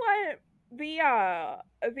 you know what?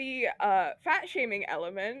 The fat shaming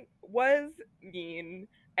element was mean,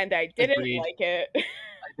 and I didn't like it. I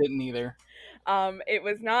didn't either. It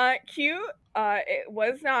was not cute. It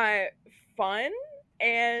was not fun,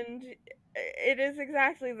 and it is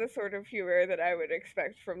exactly the sort of humor that I would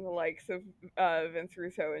expect from the likes of Vince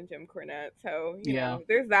Russo and Jim Cornette. So you know,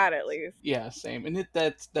 there's that at least. Yeah, same. And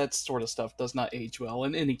that sort of stuff does not age well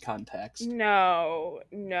in any context. No.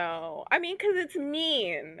 I mean, because it's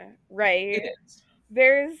mean, right? It is.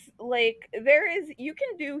 There is you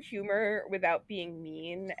can do humor without being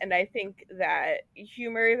mean, and I think that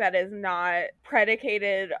humor that is not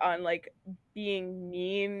predicated on like being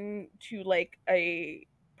mean to like a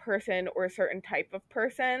person or a certain type of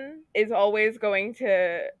person is always going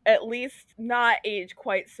to at least not age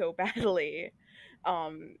quite so badly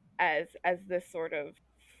as this sort of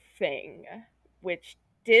thing, which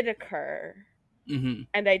did occur. Mm-hmm.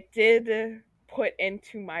 And I did put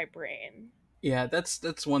into my brain Yeah,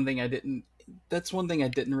 that's one thing I didn't. That's one thing I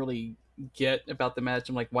didn't really get about the match.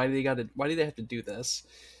 I'm like, why do they have to do this?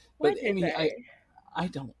 Why But I did mean, they? I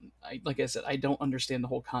don't. Like I said, I don't understand the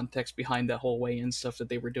whole context behind that whole weigh-in stuff that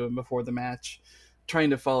they were doing before the match.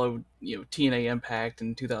 Trying to follow, TNA Impact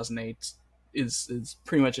in 2008 is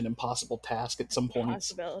pretty much an impossible task at some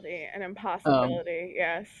points. Possibility, an Um, impossibility,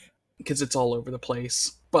 yes. because it's all over the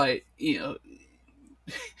place. But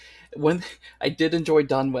when I did enjoy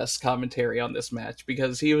Don West's commentary on this match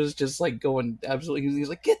because he was just like going absolutely. He was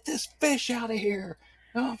like, "Get this fish out of here!"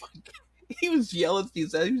 Oh my god! He was yelling. He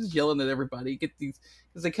was yelling at everybody. Get these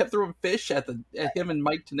because they kept throwing fish at him and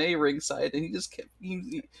Mike Tenay ringside, and he just kept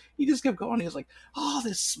going. He was like, "Oh,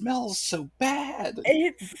 this smells so bad."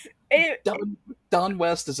 It Don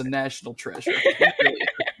West is a national treasure. He really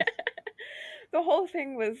the whole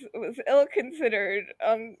thing was ill considered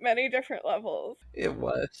on many different levels. It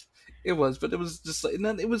was. It was, but it was just like, and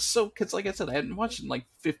then it was so, because like I said, I hadn't watched it in like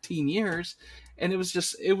 15 years, and it was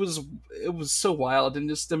just, it was so wild, and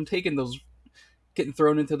just them taking those, getting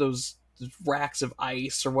thrown into those racks of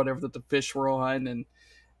ice or whatever that the fish were on, and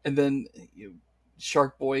then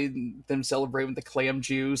Shark Boy and them celebrating with the clam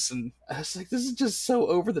juice, and I was like, this is just so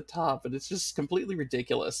over the top, and it's just completely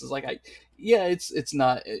ridiculous. It's like yeah, it's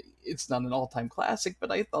not an all time classic,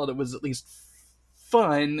 but I thought it was at least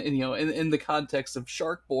fun, and in the context of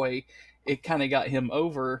Shark Boy, it kind of got him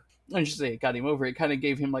over. I should say it got him over. It kind of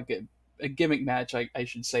gave him like a gimmick match, I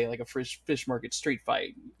should say, like a fish market street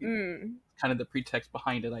fight. Kind of the pretext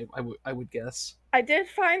behind it, I would guess. I did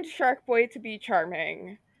find Shark Boy to be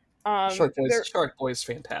charming. Shark Boy's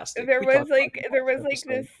fantastic. There was like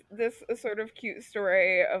this sort of cute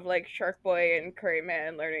story of like Shark Boy and Curry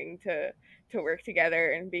Man learning to work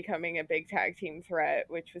together and becoming a big tag team threat,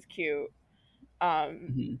 which was cute.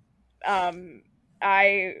 Um, Mm-hmm.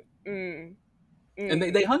 I And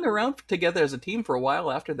they hung around together as a team for a while.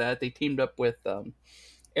 After that, they teamed up with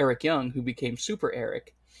Eric Young, who became Super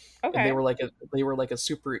Eric, and okay, they were like a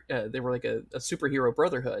superhero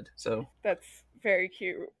brotherhood. So that's very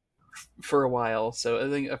cute. for a while, so I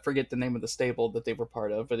think I forget the name of the stable that they were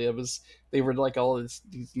part of, but they were like all these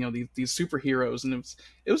these superheroes, and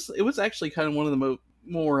it was actually kind of one of the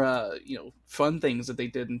more fun things that they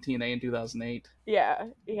did in TNA in 2008. Yeah,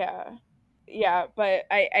 yeah, yeah. But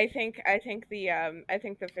I think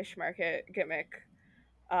the fish market gimmick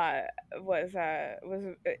was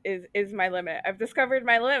is my limit. I've discovered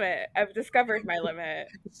my limit. I've discovered my limit.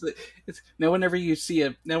 It's, now whenever you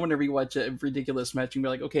watch a ridiculous match, you can be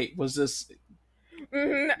like, okay, was this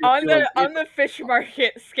you're like On the fish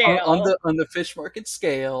market scale. on the fish market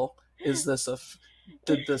scale? Is this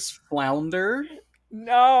did this flounder?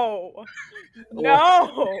 No, Or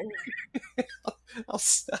no. I'll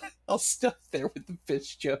stop there with the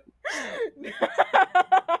fish joke. No.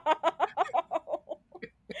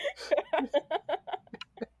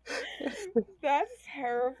 That's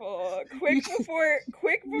terrible. Quick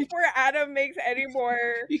before Adam makes any more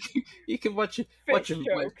You can fish a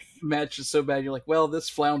jokes. match is so bad. You're like, well, this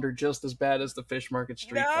flounder just as bad as the fish market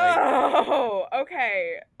street fight. No.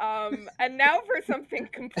 Okay. And now for something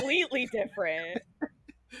completely different.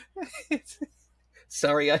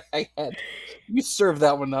 Sorry, I had you served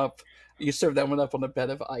that one up. You served that one up on a bed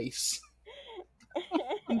of ice.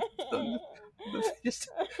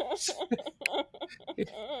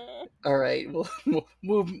 All right,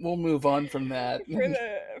 we'll move on from that.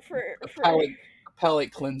 For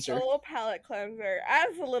palate cleanser. A little palate cleanser.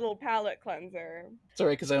 As a little palate cleanser.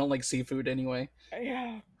 Sorry, because I don't like seafood anyway.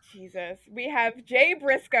 Yeah, Jesus. We have Jay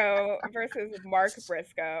Briscoe versus Mark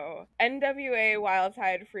Briscoe. NWA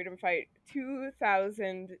Wildside Freedom Fight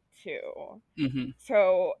 2002. Mm-hmm.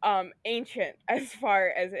 So, ancient as far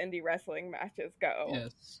as indie wrestling matches go.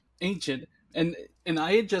 Yes, ancient. And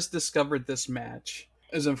I had just discovered this match.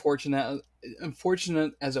 As unfortunate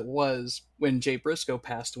as it was when Jay Briscoe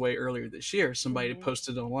passed away earlier this year, somebody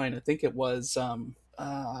posted online. I think it was I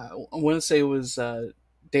want to say it was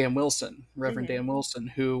Dan Wilson, Reverend Dan Wilson,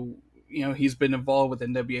 who he's been involved with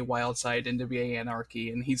NWA Wildside, NWA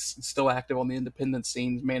Anarchy, and he's still active on the independent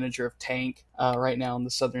scene. Manager of Tank right now in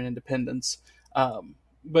the Southern Independents,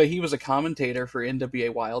 but he was a commentator for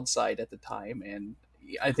NWA Wildside at the time, and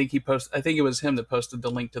I think it was him that posted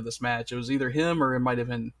the link to this match. It was either him or it might have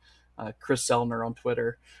been Chris Sellner on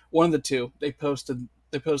Twitter. One of the two. They posted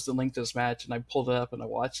a link to this match, and I pulled it up and I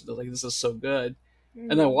watched it. I was like, this is so good.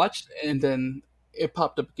 And I watched, and then it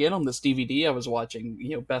popped up again on this DVD I was watching,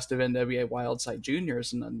 Best of NWA Wildside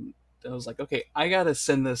Juniors, and then I was like, okay, I gotta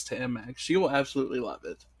send this to MX. She will absolutely love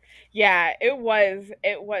it. Yeah, it was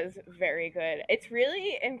very good. It's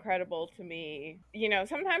really incredible to me.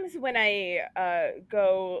 Sometimes when I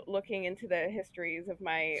go looking into the histories of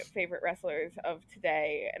my favorite wrestlers of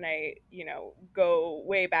today, and I, go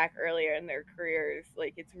way back earlier in their careers,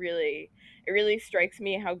 like it really strikes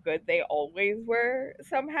me how good they always were Hmm.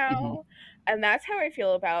 somehow. And that's how I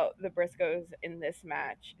feel about the Briscoes in this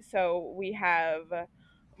match. So we have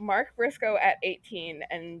Mark Briscoe at 18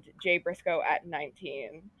 and Jay Briscoe at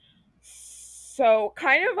 19. So,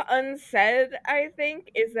 kind of unsaid, I think,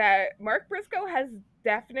 is that Mark Briscoe has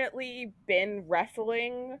definitely been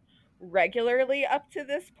wrestling regularly up to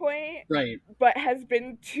this point, Right. but has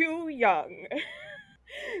been too young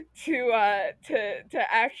to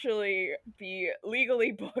actually be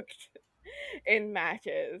legally booked in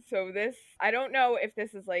matches. So this, I don't know if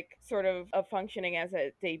this is like sort of a functioning as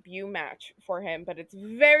a debut match for him, but it's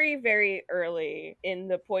very very early in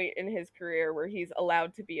the point in his career where he's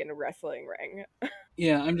allowed to be in a wrestling ring.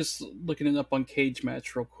 Yeah, I'm just looking it up on Cage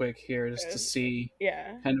Match real quick here just to And see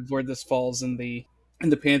yeah. kind of where this falls in the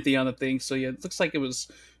pantheon of things. So yeah, it looks like it was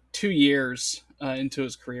 2 years into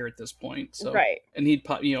his career at this point. So, Right. and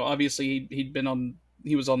obviously he'd been on,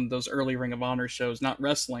 he was on those early Ring of Honor shows, not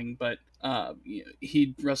wrestling, but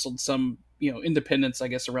he'd wrestled some independents, I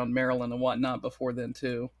guess, around Maryland and whatnot before then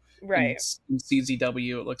too, and Right. in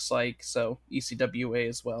CZW it looks like, so ECWA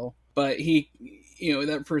as well. But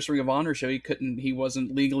that first Ring of Honor show, he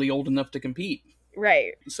wasn't legally old enough to compete,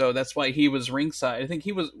 Right. so that's why he was ringside. I think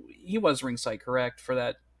he was ringside, correct,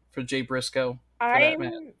 for Jay Briscoe for that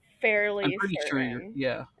match. I'm I'm fairly pretty sure certain.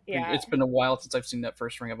 yeah. Yeah. It's been a while since I've seen that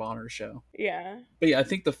first Ring of Honor show. Yeah. But yeah, I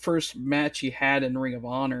think the first match he had in Ring of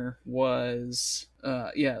Honor was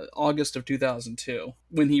August of 2002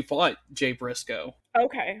 when he fought Jay Briscoe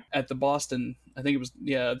Okay. at the Boston. I think it was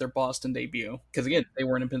their Boston debut, because again they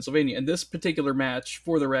weren't in Pennsylvania. And this particular match,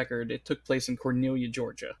 for the record, it took place in Cornelia,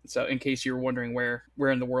 Georgia. So in case you were wondering where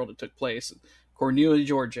in the world it took place, Cornelia,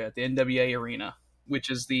 Georgia, at the NWA Arena,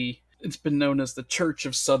 which is it's been known as the Church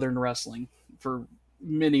of Southern Wrestling for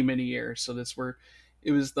many many years. So that's where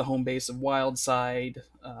it was the home base of Wildside,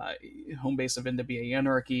 home base of NWA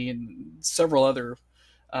Anarchy, and several other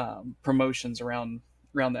promotions around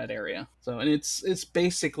that area. So, and it's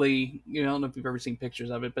basically, I don't know if you've ever seen pictures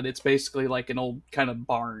of it, but it's basically like an old kind of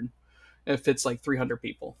barn. It fits like 300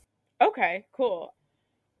 people. Okay. Cool.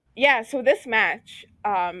 Yeah, so this match,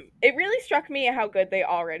 it really struck me how good they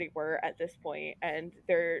already were at this point, and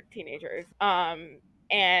they're teenagers.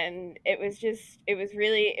 And it was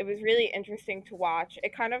really interesting to watch.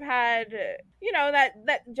 It kind of had,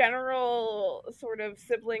 that general sort of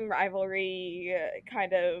sibling rivalry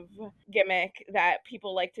kind of gimmick that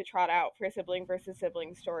people like to trot out for sibling versus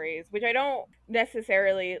sibling stories, which I don't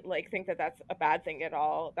necessarily like think that that's a bad thing at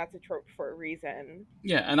all. That's a trope for a reason.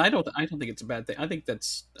 Yeah, and I don't think it's a bad thing. I think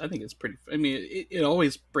it's pretty. I mean, it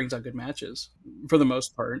always brings out good matches for the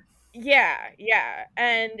most part. Yeah, yeah.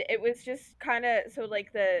 And it was just kind of so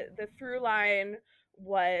like the through line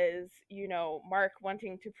was, Mark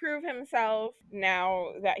wanting to prove himself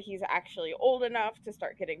now that he's actually old enough to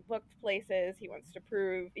start getting booked places. He wants to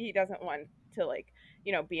prove he doesn't want to like,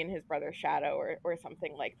 be in his brother's shadow or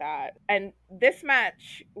something like that. And this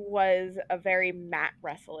match was a very mat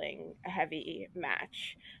wrestling heavy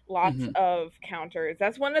match. Lots Hmm. of counters.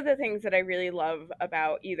 That's one of the things that I really love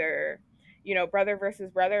about either brother versus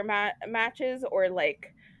brother matches, or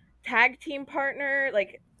like tag team partner,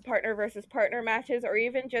 like partner versus partner matches, or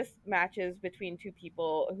even just matches between two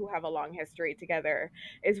people who have a long history together,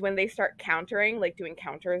 is when they start countering, like doing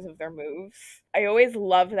counters of their moves. I always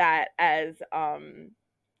love that as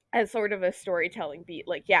sort of a storytelling beat.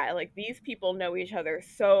 Like, yeah, like these people know each other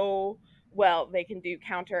so well, they can do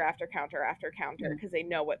counter after counter after counter because they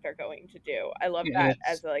know what they're going to do. I love Yeah, that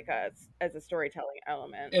as like a storytelling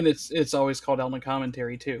element. and it's always called out on the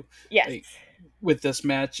commentary too. Yes. Like, with this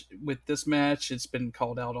match, it's been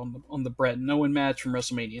called out on the Brett and Owen match from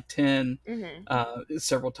WrestleMania 10, Mhm.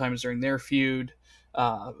 several times during their feud.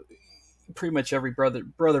 Uh, Pretty much every brother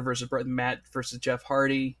versus brother, Matt versus Jeff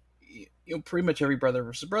Hardy. Pretty much every brother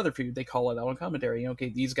versus brother feud, they call it out on commentary. Okay,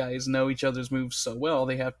 these guys know each other's moves so well,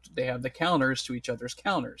 they have the counters to each other's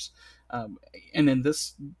counters. And in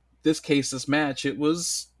this case, this match, it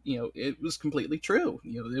was completely true.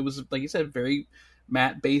 It was, like you said, very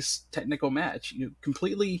mat based technical match.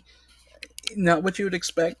 Completely not what you would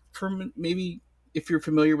expect from, maybe, if you're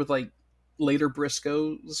familiar with like later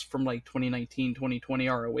Briscoes from like 2019, 2020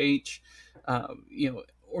 ROH,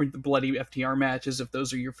 or the bloody FTR matches, if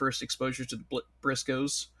those are your first exposure to the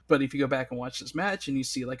Briscoes. But if you go back and watch this match and you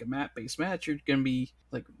see like a mat based match, you're gonna be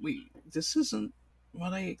like, wait, this isn't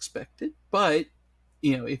what I expected. But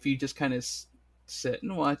if you just kind of sit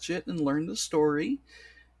and watch it and learn the story,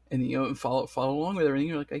 and follow along with everything,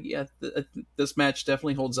 you're like, yeah, this match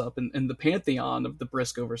definitely holds up in the pantheon of the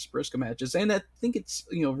Briscoe versus Briscoe matches. And I think it's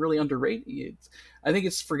really underrated. I think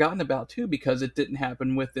it's forgotten about too because it didn't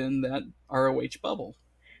happen within that ROH bubble.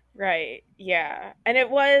 Right. Yeah. And it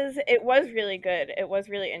was really good. It was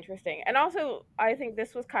really interesting. And also I think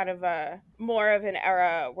this was kind of a more of an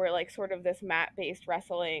era where like sort of this mat-based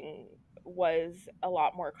wrestling was a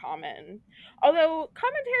lot more common. Although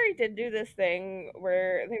commentary did do this thing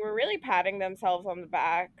where they were really patting themselves on the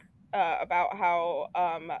back about how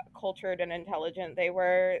cultured and intelligent they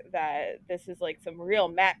were, that this is like some real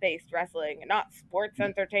mat-based wrestling and not sports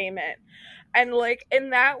entertainment. And like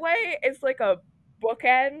in that way it's like a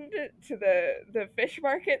bookend to the fish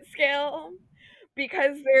market scale,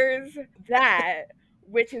 because there's that,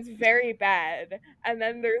 which is very bad, and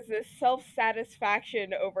then there's this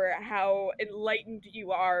self-satisfaction over how enlightened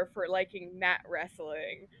you are for liking mat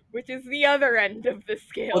wrestling, which is the other end of the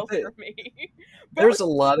scale for me. There was a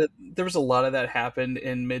lot of that happened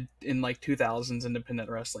in like 2000s independent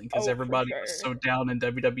wrestling, because everybody was so down in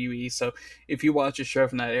WWE. So if you watch a show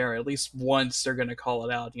from that era, at least once they're going to call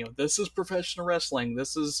it out. This is professional wrestling.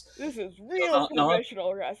 This is real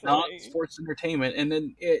professional wrestling, not sports entertainment. And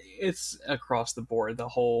then it's across the board.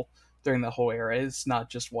 During the whole era, it's not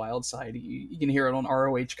just Wildside. You can hear it on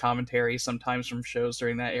ROH commentary sometimes from shows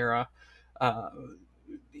during that era.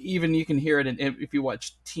 Even you can hear it if you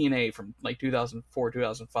watch TNA from like 2004,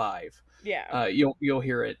 2005. Yeah. You'll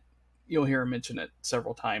hear it. You'll hear him mention it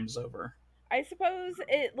several times over. I suppose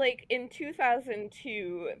it, like in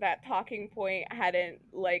 2002, that talking point hadn't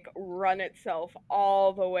like run itself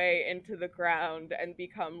all the way into the ground and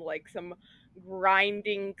become like some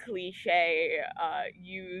grinding cliche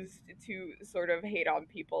used to sort of hate on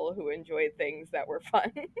people who enjoyed things that were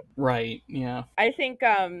fun. Right. Yeah. I think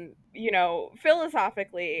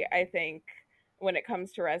philosophically, I think when it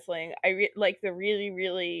comes to wrestling, I like the really,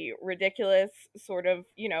 really ridiculous sort of,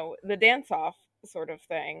 the dance-off sort of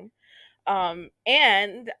thing.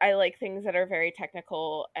 And I like things that are very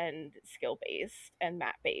technical and skill-based and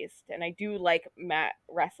mat-based. And I do like mat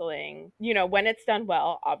wrestling, when it's done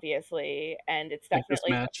well, obviously. And it's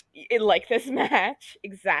definitely like this match.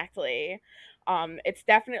 Exactly. It's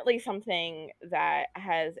definitely something that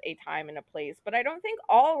has a time and a place, but I don't think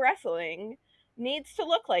all wrestling needs to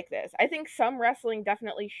look like this. I think some wrestling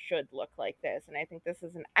definitely should look like this. And I think this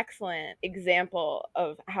is an excellent example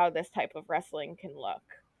of how this type of wrestling can look.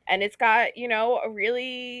 And it's got, a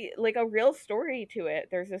really, like, a real story to it.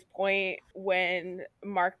 There's this point when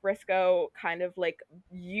Mark Briscoe kind of, like,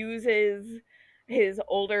 uses his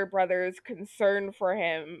older brother's concern for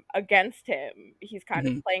him against him. He's kind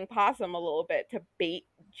of playing possum a little bit to bait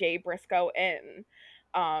Jay Briscoe in.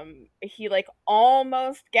 He like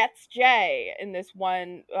almost gets Jay in this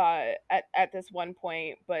one at this one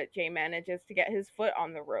point, but Jay manages to get his foot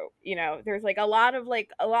on the rope. There's like a lot of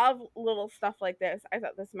little stuff like this. I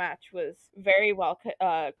thought this match was very well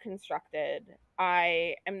constructed.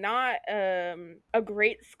 I am not a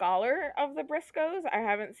great scholar of the Briscoes. I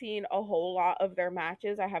haven't seen a whole lot of their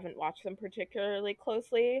matches. I haven't watched them particularly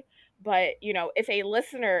closely, but if a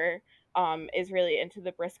listener is really into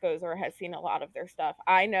the Briscoes or has seen a lot of their stuff,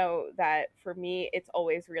 I know that for me it's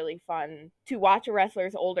always really fun to watch a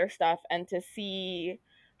wrestler's older stuff and to see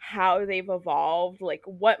how they've evolved, like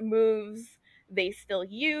what moves they still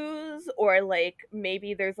use, or like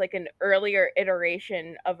maybe there's like an earlier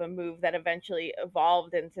iteration of a move that eventually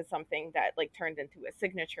evolved into something that like turned into a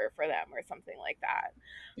signature for them or something like that.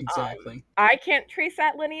 Exactly. I can't trace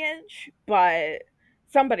that lineage, but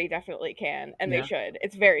somebody definitely can, and they should.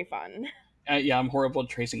 It's very fun. Yeah, I'm horrible at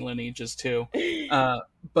tracing lineages too.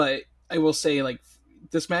 But I will say, like,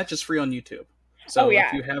 this match is free on YouTube. So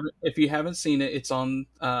if you haven't seen it, it's on.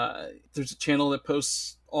 There's a channel that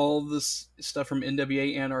posts all this stuff from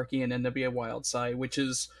NWA Anarchy and NWA Wildside, which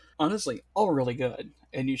is honestly all really good,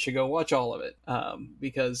 and you should go watch all of it,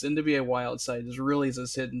 because NWA Wildside is really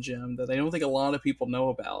this hidden gem that I don't think a lot of people know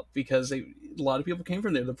about, because a lot of people came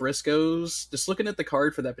from there. The Briscoes, just looking at the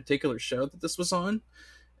card for that particular show that this was on,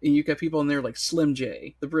 and you got people in there like Slim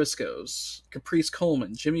J, the Briscoes, Caprice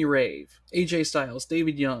Coleman, Jimmy Rave, AJ Styles,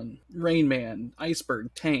 David Young, Rain Man,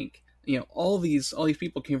 Iceberg, Tank. All these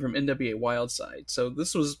people came from NWA Wildside. So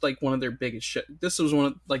this was like one of their biggest shows. This was one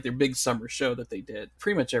of like their big summer show that they did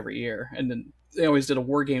pretty much every year. And then they always did a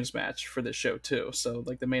War Games match for this show too. So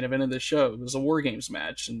like the main event of this show was a War Games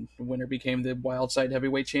match, and the winner became the Wildside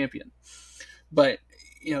heavyweight champion. But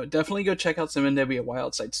definitely go check out some NWA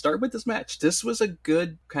Wildside. Start with this match. This was a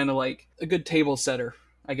good kind of like a good table setter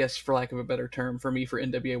I guess for lack of a better term, for me for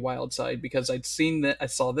NWA Wildside, because I'd seen that, I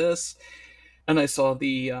saw this, and I saw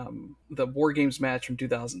the War Games match from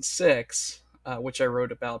 2006, which I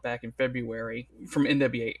wrote about back in February from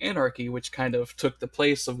NWA Anarchy, which kind of took the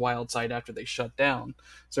place of Wildside after they shut down.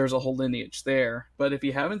 So there's a whole lineage there. But if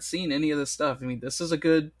you haven't seen any of this stuff, I mean, this is a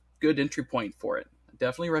good entry point for it. I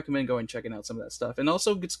definitely recommend going and checking out some of that stuff. And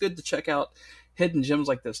also, it's good to check out hidden gems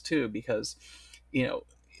like this too, because you know,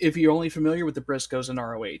 if you're only familiar with the Briscoes and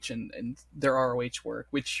ROH and their ROH work,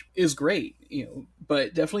 which is great,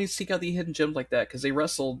 but definitely seek out the hidden gems like that, because they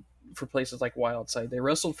wrestled for places like Wildside. They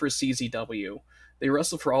wrestled for CZW. They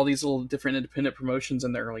wrestled for all these little different independent promotions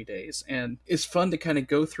in the early days. And it's fun to kind of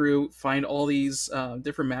go through, find all these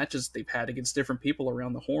different matches they've had against different people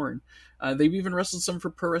around the horn. They've even wrestled some for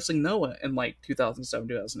Pro Wrestling Noah in like 2007,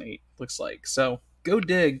 2008, looks like. So go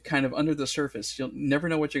dig kind of under the surface. You'll never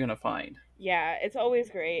know what you're going to find. Yeah, it's always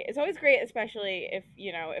great. It's always great, especially if,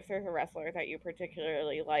 if there's a wrestler that you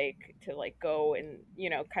particularly like, to like go and,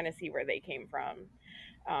 kind of see where they came from.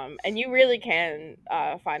 And you really can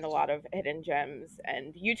find a lot of hidden gems,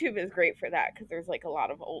 and YouTube is great for that because there's like a lot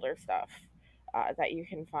of older stuff that you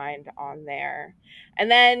can find on there. And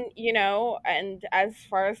then, and as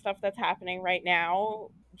far as stuff that's happening right now,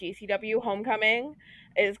 GCW Homecoming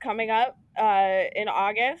is coming up in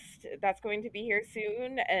August. That's going to be here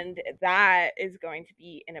soon, and that is going to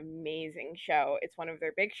be an amazing show. It's one of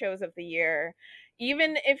their big shows of the year.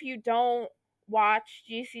 Even if you don't watch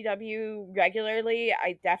GCW regularly,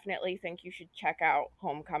 I definitely think you should check out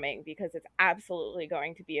Homecoming because it's absolutely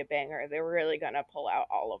going to be a banger. They're really going to pull out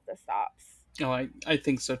all of the stops. Oh, I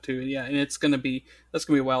think so too. Yeah, and that's gonna be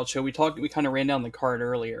a wild show. We kind of ran down the card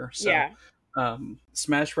earlier. So, yeah.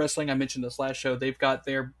 Smash Wrestling, I mentioned this last show. They've got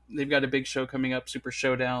a big show coming up, Super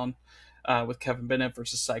Showdown, with Kevin Bennett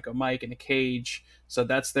versus Psycho Mike in a cage. So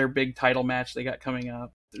that's their big title match they got coming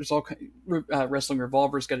up. There's all Wrestling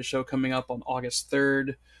Revolver's got a show coming up on August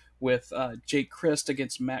 3rd with Jake Crist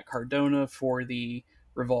against Matt Cardona for the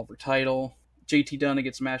Revolver title. JT Dunn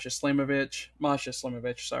against Masha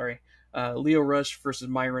Slimovic, sorry. Leo Rush versus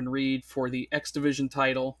Myron Reed for the X Division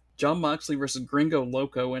title. Jon Moxley versus Gringo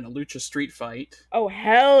Loco in a Lucha Street fight. Oh,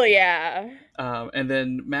 hell yeah. And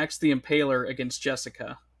then Max the Impaler against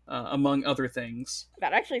Jessica, among other things.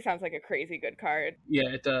 That actually sounds like a crazy good card. Yeah,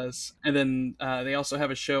 it does. And then they also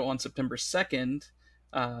have a show on September 2nd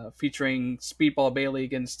featuring Speedball Bailey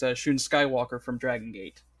against Shun Skywalker from Dragon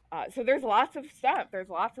Gate. So there's lots of stuff. There's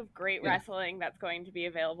lots of great wrestling that's going to be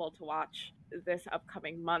available to watch this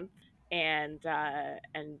upcoming month. And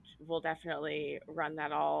we'll definitely run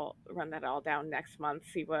that all down next month.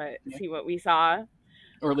 See what we saw,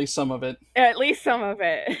 or at least some of it.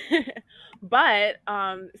 But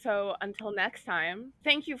so until next time,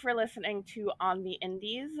 thank you for listening to On the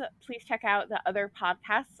Indies. Please check out the other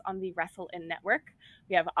podcasts on the Wrestle In Network.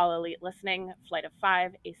 We have All Elite Listening, Flight of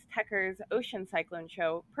Five, Ace Techers, Ocean Cyclone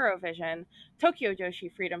Show, Pearlvision, Tokyo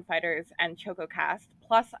Joshi Freedom Fighters, and ChocoCast,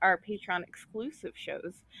 plus our Patreon exclusive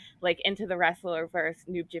shows like Into the Wrestlerverse,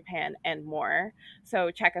 Noob Japan, and more.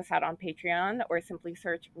 So check us out on Patreon or simply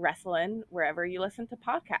search Wrestlin' wherever you listen to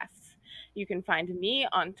podcasts. You can find me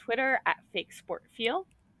on Twitter at FakeSportFeel.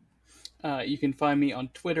 You can find me on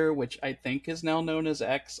Twitter, which I think is now known as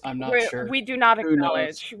X. I'm not sure. We do not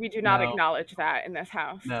acknowledge. We do not acknowledge that in this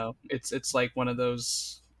house. No, it's like one of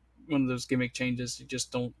those gimmick changes you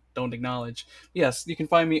just don't acknowledge. Yes, you can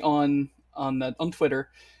find me on Twitter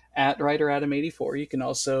at WriterAdam84. You can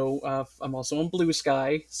also I'm also on Blue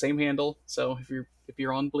Sky, same handle. So if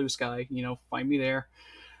you're on Blue Sky, find me there.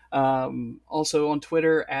 Also on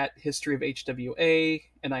Twitter at History of HWA,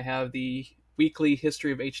 and I have the weekly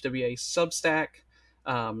History of HWA Substack.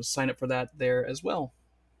 Sign up for that there as well.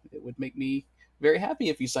 It would make me very happy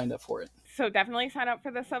if you signed up for it. So definitely sign up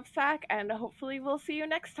for the Substack, and hopefully we'll see you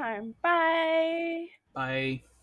next time. Bye! Bye.